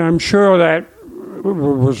 I'm sure that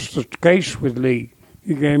was the case with Lee.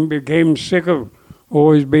 He became sick of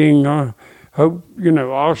always being,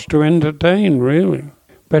 asked to entertain, really.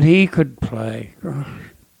 But he could play. Gosh.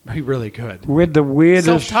 He really could. With the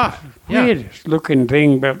weirdest, self-taught, looking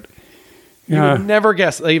thing, but... You would never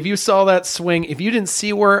guess. Like, if you saw that swing, if you didn't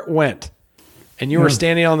see where it went, and you were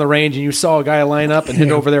standing on the range and you saw a guy line up and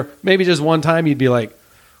hit over there, maybe just one time, you'd be like,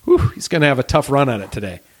 whew, he's going to have a tough run at it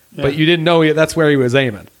today. Yeah. But you didn't know that's where he was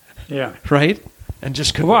aiming. Yeah. Right? And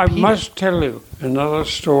just couldn't I must tell you another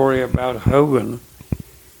story about Hogan.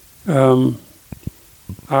 I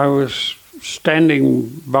was standing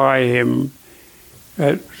by him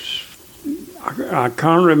at, I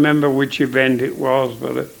can't remember which event it was,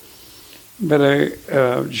 but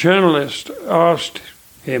a journalist asked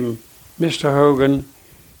him, "Mr. Hogan,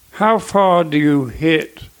 how far do you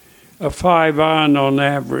hit a 5-iron on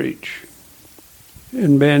average?"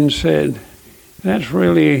 And Ben said, "That's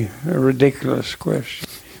really a ridiculous question.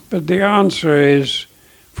 But the answer is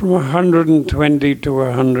from 120 to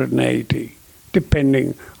 180,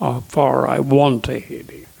 depending how far I want to hit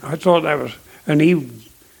it." I thought that was, and he was.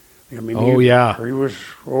 That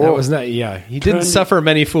was not. Yeah, he didn't suffer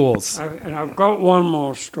many fools. And I've got one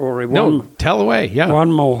more story. Tell away. Yeah,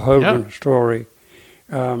 one more Hogan story.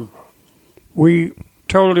 We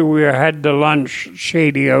told you we had the lunch at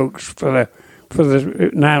Shady Oaks for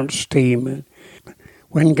the announce team.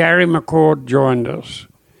 When Gary McCord joined us,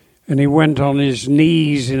 and he went on his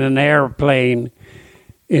knees in an airplane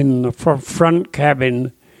in the front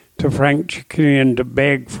cabin to Frank Chikinian to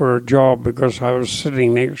beg for a job because I was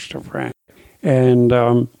sitting next to Frank. And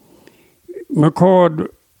McCord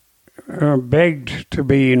begged to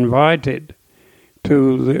be invited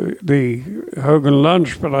to the Hogan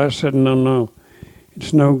lunch, but I said, no,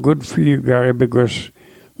 it's no good for you, Gary, because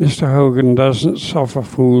Mr. Hogan doesn't suffer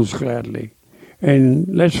fools gladly. And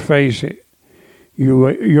let's face it,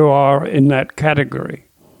 you are in that category.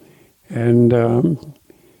 And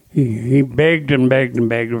he begged and begged and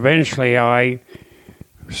begged. Eventually, I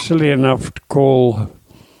was silly enough to call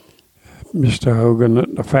Mr. Hogan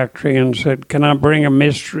at the factory and said, "Can I bring a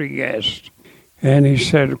mystery guest?" And he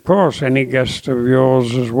said, "Of course, any guest of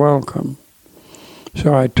yours is welcome."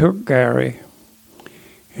 So I took Gary,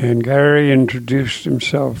 and Gary introduced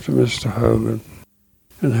himself to Mr. Hogan.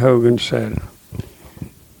 And Hogan said,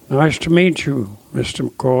 "Nice to meet you, Mr.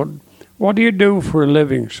 McCord. What do you do for a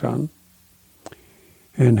living, son?"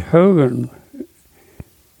 And Hogan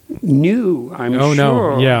knew, I'm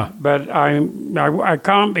sure. Yeah. But I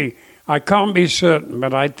can't be. I can't be certain,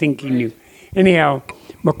 but I think he knew. Anyhow,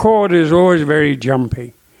 McCord is always very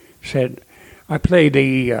jumpy. Said, I played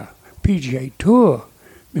the PGA Tour,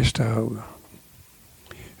 Mr. Hogan.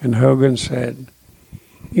 And Hogan said,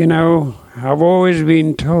 you know, I've always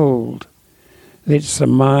been told that it's the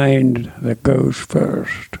mind that goes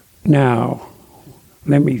first. Now,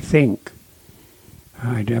 let me think.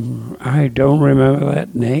 I don't remember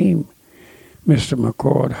that name, Mr.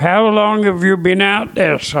 McCord. How long have you been out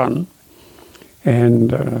there, son?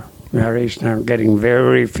 And Larry's now getting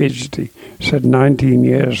very fidgety. Said 19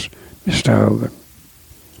 years, Mr. Hogan.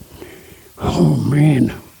 Oh,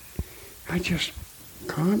 man, I just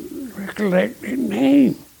can't recollect the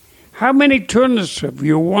name. How many tournaments have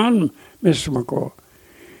you won, Mr. McCord?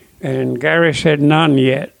 And Gary said, none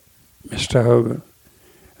yet, Mr. Hogan.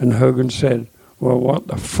 And Hogan said, well, what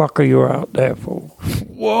the fuck are you out there for?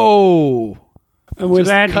 Whoa. And with Just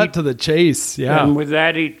that, cut to the chase, yeah. And with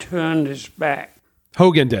that, he turned his back.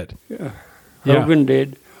 Hogan did. Hogan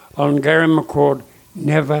did. And Gary McCord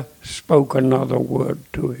never spoke another word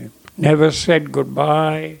to him. Never said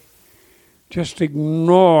goodbye. Just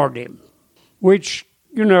ignored him. Which,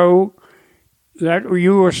 you know, that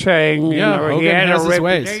you were saying, Yeah, you know, Hogan he had has a his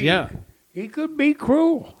ways, reputation. yeah. He could be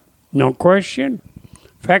cruel. No question.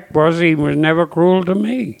 Fact was, he was never cruel to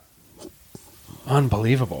me.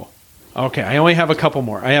 Unbelievable. Okay, I only have a couple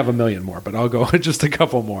more. I have a million more, but I'll go with just a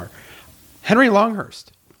couple more. Henry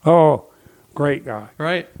Longhurst. Oh, great guy.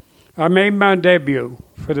 Right. I made my debut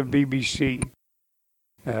for the BBC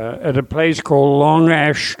at a place called Long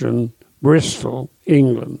Ashton, Bristol,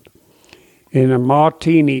 England, in a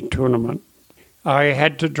martini tournament. I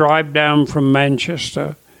had to drive down from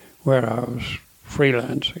Manchester, where I was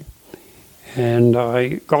freelancing, and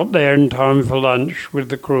I got there in time for lunch with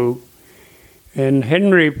the crew, and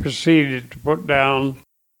Henry proceeded to put down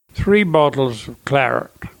 3 bottles of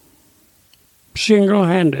claret,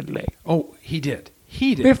 single-handedly. Oh, he did.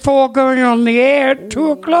 He did. Before going on the air at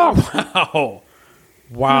 2 o'clock. Wow.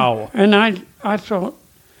 Will And I thought,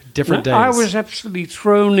 Different days. I was absolutely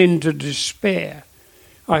thrown into despair.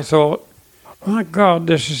 I thought, my God,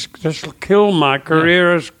 this will kill my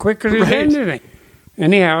career as quick as anything.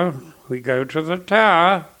 Anyhow, we go to the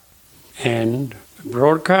tower, and the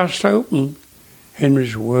broadcast opened.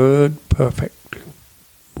 Henry's word perfect.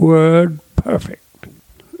 Word perfect.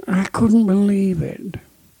 I couldn't believe it.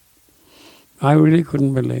 I really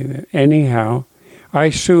couldn't believe it. Anyhow, I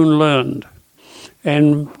soon learned.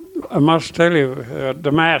 And I must tell you,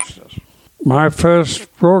 the Masters, my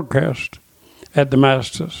first broadcast at the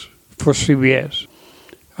Masters for CBS,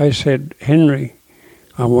 I said, Henry,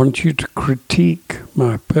 I want you to critique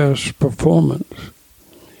my first performance.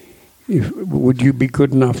 Would you be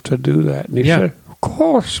good enough to do that? And he said, of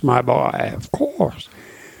course, my boy, of course.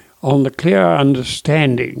 On the clear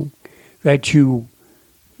understanding that you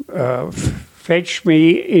fetch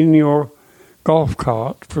me in your golf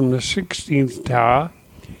cart from the 16th tower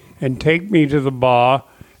and take me to the bar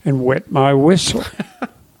and wet my whistle.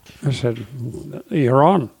 I said, you're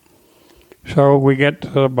on. So we get to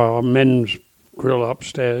the bar, men's grill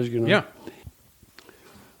upstairs, you know. Yeah.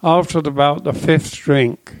 After about the 5th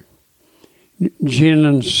drink, gin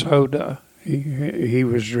and soda he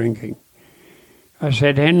was drinking. I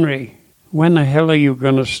said, Henry, when the hell are you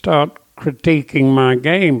going to start critiquing my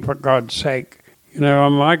game, for God's sake? You know,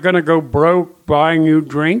 am I going to go broke buying you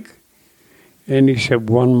drink? And he said,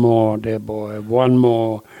 one more, dear boy, one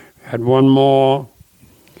more. Had one more.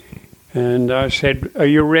 And I said, are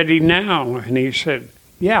you ready now? And he said,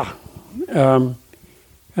 yeah. And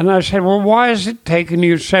I said, well, why is it taking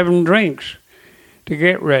you 7 drinks to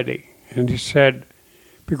get ready? And he said,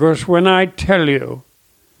 because when I tell you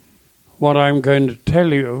what I'm going to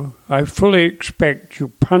tell you, I fully expect you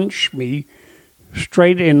punch me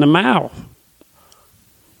straight in the mouth.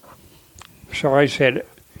 So I said,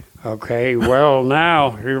 okay, well,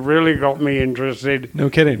 now you really got me interested. No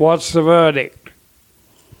kidding. What's the verdict?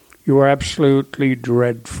 You were absolutely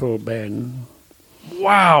dreadful, Ben.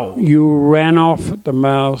 Wow. You ran off at the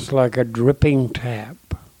mouth like a dripping tap.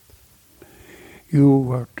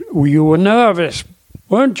 You were nervous,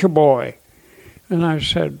 weren't you, boy? And I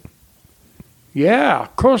said, yeah,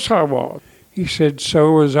 of course I was. He said,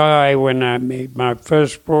 so was I when I made my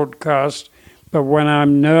first broadcast, but when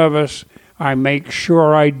I'm nervous, I make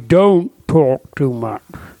sure I don't talk too much.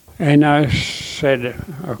 And I said,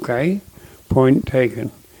 okay, point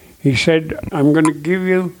taken. He said, I'm going to give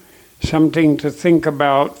you something to think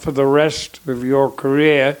about for the rest of your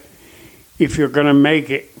career if you're going to make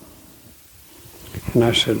it. And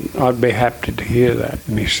I said, I'd be happy to hear that.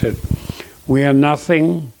 And he said, we are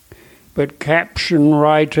nothing but caption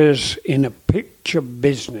writers in a picture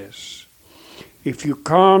business. If you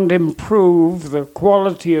can't improve the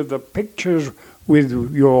quality of the pictures with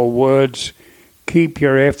your words, keep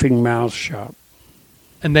your effing mouth shut.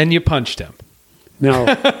 And then you punched him. No.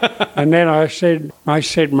 And then I said,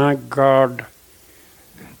 my God,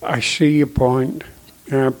 I see your point.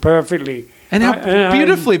 Perfectly. And how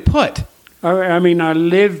beautifully put. I mean, I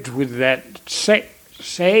lived with that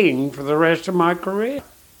saying for the rest of my career.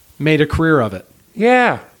 Made a career of it.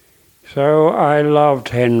 Yeah. So I loved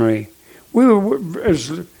Henry. We were,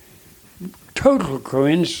 as total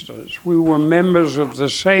coincidence, we were members of the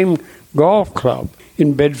same golf club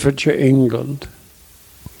in Bedfordshire, England.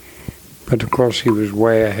 But of course he was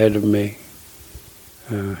way ahead of me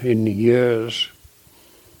in years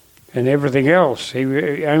and everything else.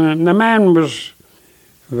 And the man was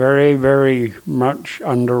very, very much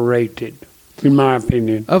underrated, in my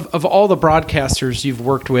opinion. Of all the broadcasters you've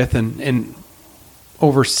worked with and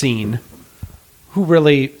overseen, who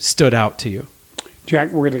really stood out to you?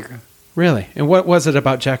 Jack Whittaker. Really? And what was it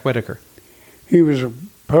about Jack Whittaker? He was a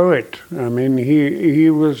poet. I mean, he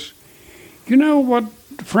was... You know what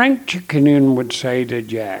Frank Chickenian would say to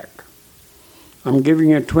Jack? I'm giving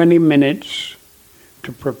you 20 minutes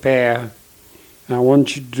to prepare. And I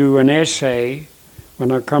want you to do an essay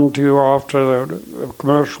when I come to you after the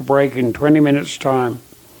commercial break in 20 minutes' time.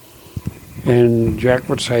 And Jack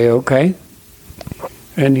would say, okay.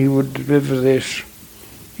 And he would deliver this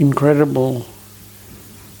incredible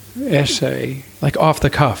essay. Like off the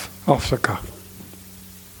cuff? Off the cuff.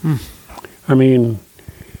 I mean,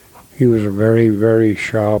 he was a very, very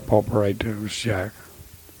sharp operator, was Jack.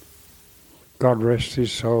 God rest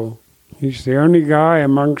his soul. He's the only guy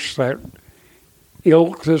amongst that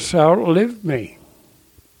ilk that's outlived me.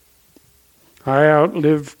 I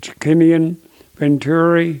outlived Chickenian,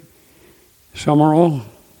 Venturi, Summerall,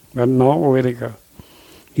 but not Whittaker.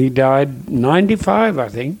 He died 95, I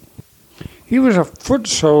think. He was a foot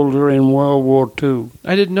soldier in World War II.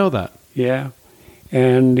 I didn't know that. Yeah.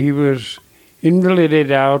 And he was invalided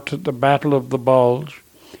out at the Battle of the Bulge.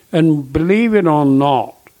 And believe it or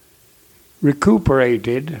not,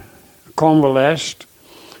 recuperated, convalesced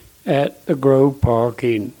at the Grove Park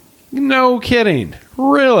Inn. No kidding.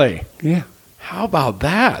 Really? Yeah. How about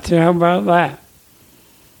that? Yeah, how about that?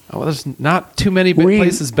 Oh, there's not too many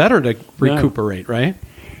places better to recuperate, right?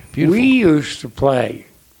 Beautiful. We used to play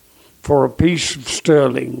for a piece of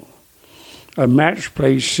sterling, a match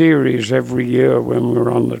play series every year when we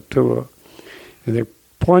were on the tour. And the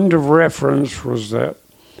point of reference was that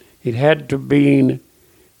it had to be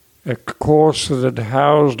a course that had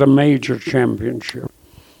housed a major championship.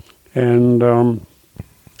 And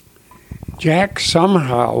Jack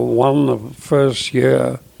somehow won the first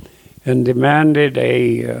year and demanded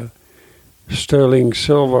a sterling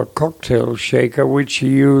silver cocktail shaker, which he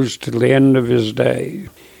used till the end of his days.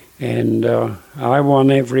 And I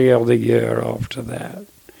won every other year after that.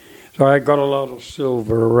 So I got a lot of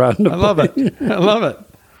silver around the I love it. I love it.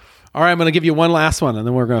 All right, I'm going to give you one last one, and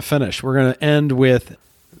then we're going to finish. We're going to end with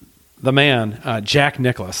the man, Jack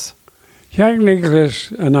Nicklaus. Jack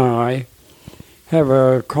Nicklaus and I have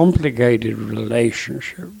a complicated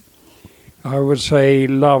relationship. I would say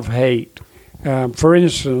love-hate. For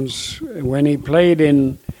instance, when he played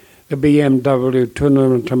in the BMW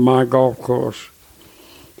tournament on my golf course,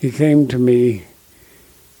 he came to me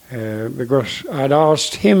because I'd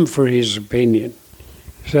asked him for his opinion.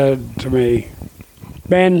 He said to me,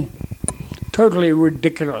 Ben, totally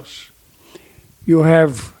ridiculous. You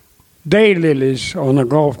have daylilies on a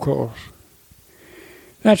golf course.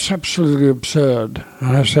 That's absolutely absurd.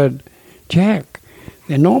 And I said, Jack,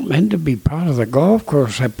 they're not meant to be part of the golf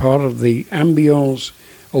course. They're part of the ambience,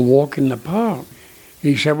 a walk in the park.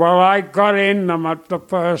 He said, well, I got in them at the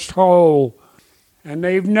first hole, and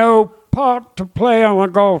they've no part to play on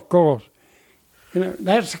a golf course. You know,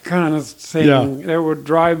 that's the kind of thing that would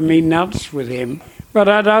drive me nuts with him. But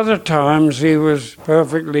at other times, he was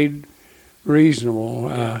perfectly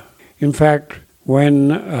reasonable. In fact,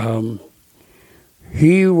 when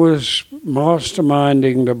he was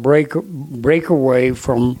masterminding the breakaway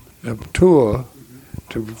from the tour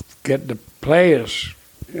to get the players,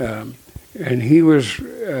 and he was,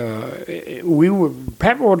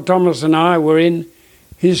 Pat Ward Thomas and I were in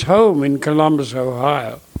his home in Columbus,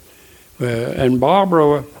 Ohio, and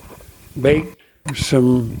Barbara baked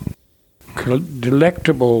some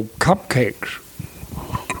delectable cupcakes.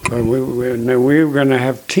 We were going to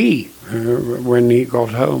have tea when he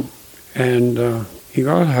got home. And he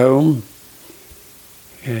got home,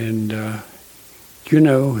 and,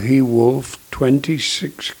 he wolfed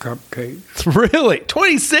 26 cupcakes. Really?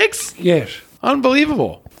 26? Yes.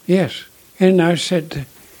 Unbelievable. Yes. And I said,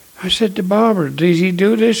 I said to Barbara, "Does he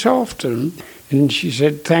do this often?" And she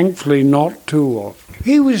said, "Thankfully, not too often."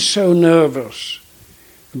 He was so nervous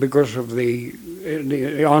because of the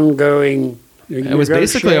ongoing. It was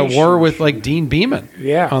basically a war with like Dean Beeman.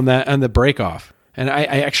 Yeah. On the breakoff. And I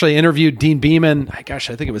actually interviewed Dean Beeman. I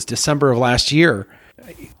think it was December of last year.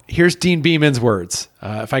 Here's Dean Beeman's words,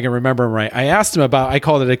 if I can remember them right. I asked him about. I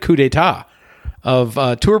called it a coup d'état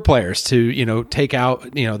of tour players to take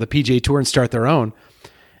out the PGA Tour and start their own.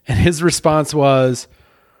 And his response was,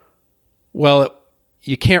 "Well,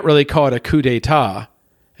 you can't really call it a coup d'état."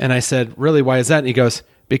 And I said, "Really? Why is that?" And he goes,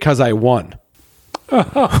 "Because I won."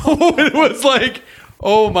 It was like,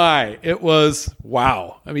 oh my! It was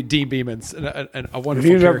wow. I mean, Dean Beeman's a wonderful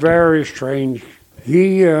He's character. a very strange.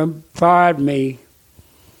 He fired me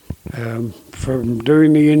from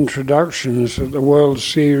doing the introductions at the World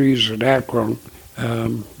Series at Akron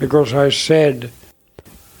because I said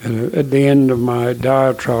at the end of my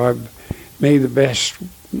diatribe, "May the best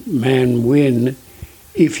man win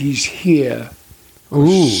if he's here."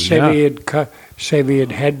 Ooh,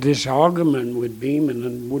 Seve had this argument with Beeman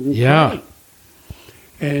and wouldn't play.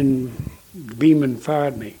 And Beeman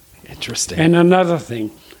fired me. Interesting. And another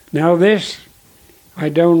thing. Now this, I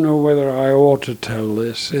don't know whether I ought to tell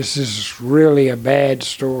this. This is really a bad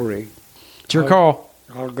story. It's your call.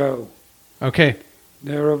 I'll go. Okay.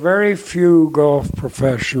 There are very few golf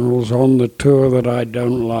professionals on the tour that I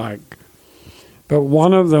don't like. But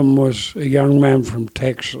one of them was a young man from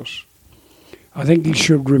Texas. I think he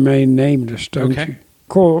should remain nameless, don't you?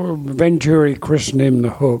 Venturi christened him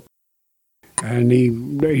the Hook. And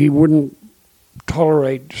he wouldn't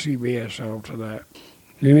tolerate CBS after that.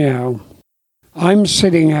 Anyhow, I'm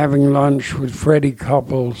sitting having lunch with Freddie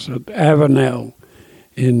Couples at Avenel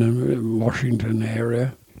in the Washington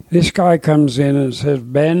area. This guy comes in and says,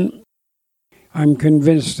 "Ben, I'm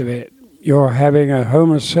convinced of it. You're having a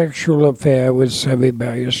homosexual affair with Seve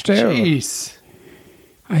Ballesteros." Jeez.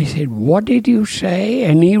 I said, "What did you say?"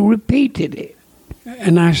 And he repeated it.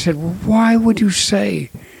 And I said, "Well, why would you say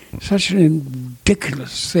such an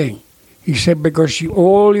ridiculous thing?" He said, "Because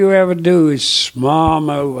all you ever do is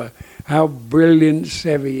smarm over how brilliant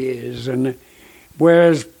Seve is, and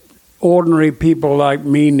whereas ordinary people like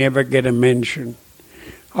me never get a mention."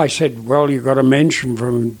 I said, "Well, you got a mention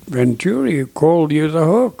from Venturi, who called you the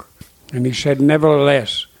Hook." And he said,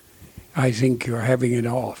 "Nevertheless, I think you're having it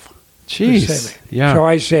off." Jeez. Yeah. So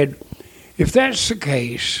I said, "If that's the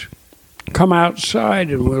case, come outside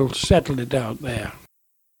and we'll settle it out there."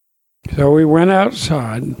 So we went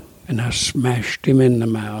outside, and I smashed him in the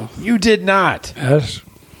mouth. You did not. Yes.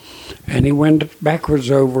 And he went backwards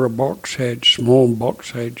over a box hedge, small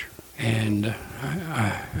box hedge. And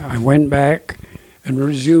I went back and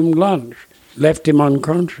resumed lunch, left him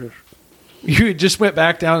unconscious. You just went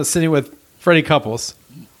back down and sitting with Freddie Couples.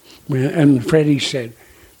 And Freddie said,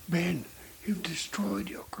 "Ben, you've destroyed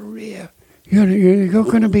your career. You're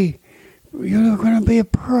going to be a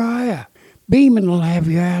pariah. Beeman will have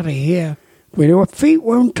you out of here. Your feet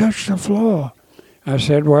won't touch the floor." I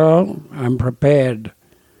said, "Well, I'm prepared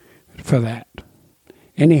for that."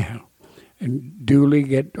 Anyhow, and duly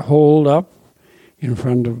get hauled up in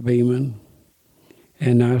front of Beeman.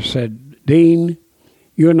 And I said, "Dean,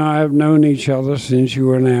 you and I have known each other since you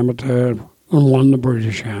were an amateur and won the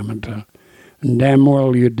British Amateur. And damn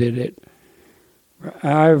well you did it.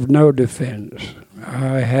 I have no defense.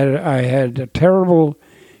 I had a terrible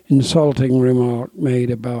insulting remark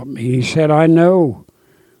made about me." He said, "I know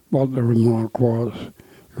what the remark was,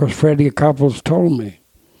 because Freddie Couples told me."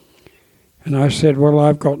 And I said, "Well,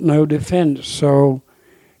 I've got no defense, so,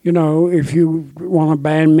 if you want to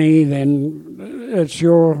ban me, then it's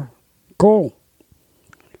your call."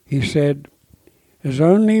 He said, "There's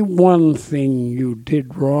only one thing you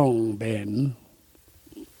did wrong, Ben."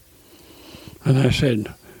 And I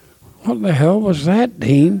said, "What the hell was that,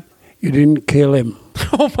 Dean?" "You didn't kill him."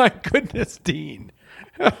 Oh, my goodness, Dean.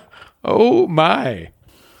 Oh, my.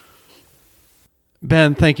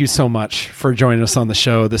 Ben, thank you so much for joining us on the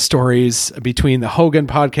show. The stories between the Hogan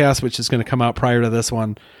podcast, which is going to come out prior to this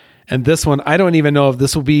one, and this one, I don't even know if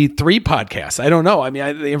this will be 3 podcasts. I don't know. I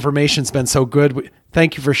mean, the information's been so good.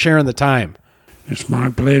 Thank you for sharing the time. It's my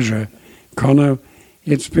pleasure. Connor,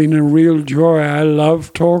 it's been a real joy. I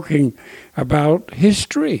love talking about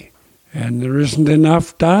history, and there isn't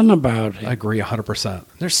enough done about it. I agree 100%.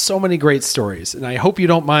 There's so many great stories, and I hope you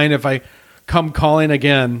don't mind if I come calling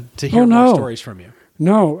again to hear more stories from you.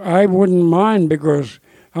 No, I wouldn't mind, because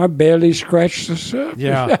I barely scratched the surface.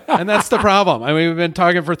 Yeah, and that's the problem. I mean, we've been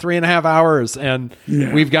talking for 3.5 hours, and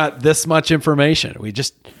we've got this much information.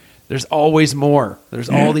 There's always more. There's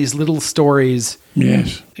all these little stories.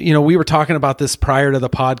 Yes. You know, we were talking about this prior to the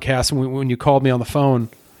podcast when you called me on the phone,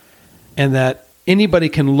 and that anybody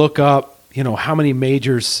can look up, you know, how many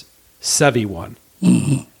majors Seve won.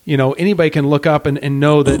 Mm-hmm. You know, anybody can look up and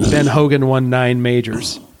know that Ben Hogan won 9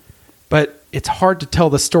 majors. But it's hard to tell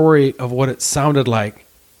the story of what it sounded like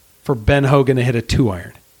for Ben Hogan to hit a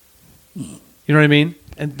 2-iron. You know what I mean?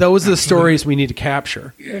 And those are the stories we need to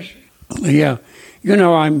capture. Yes. Yeah. You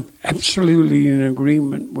know, I'm absolutely in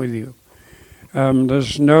agreement with you.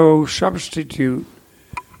 There's no substitute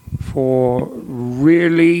for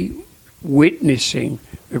really witnessing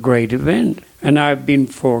a great event. And I've been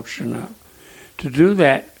fortunate to do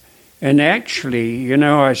that. And actually, you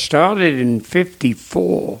know, I started in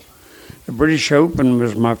 1954. The British Open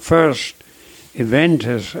was my first event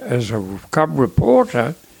as a cub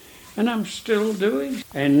reporter, and I'm still doing.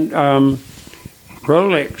 And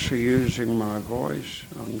Rolex are using my voice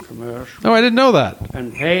on commercials. Oh, I didn't know that.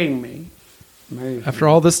 And paying me. Amazing. After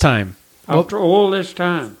all this time. After all this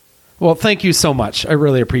time. Well, thank you so much. I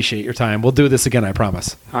really appreciate your time. We'll do this again, I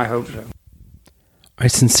promise. I hope so. I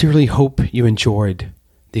sincerely hope you enjoyed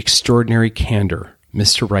the extraordinary candor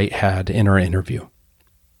Mr. Wright had in our interview.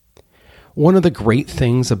 One of the great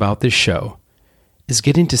things about this show is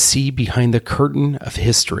getting to see behind the curtain of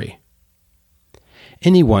history.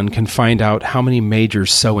 Anyone can find out how many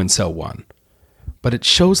majors so-and-so won, but it's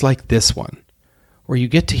shows like this one where you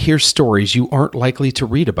get to hear stories you aren't likely to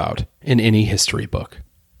read about in any history book.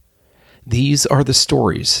 These are the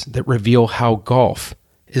stories that reveal how golf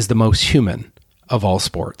is the most human of all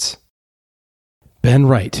sports. Ben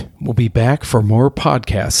Wright will be back for more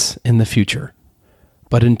podcasts in the future.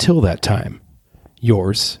 But until that time,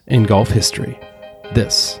 yours in golf history,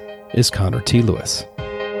 this is Connor T. Lewis.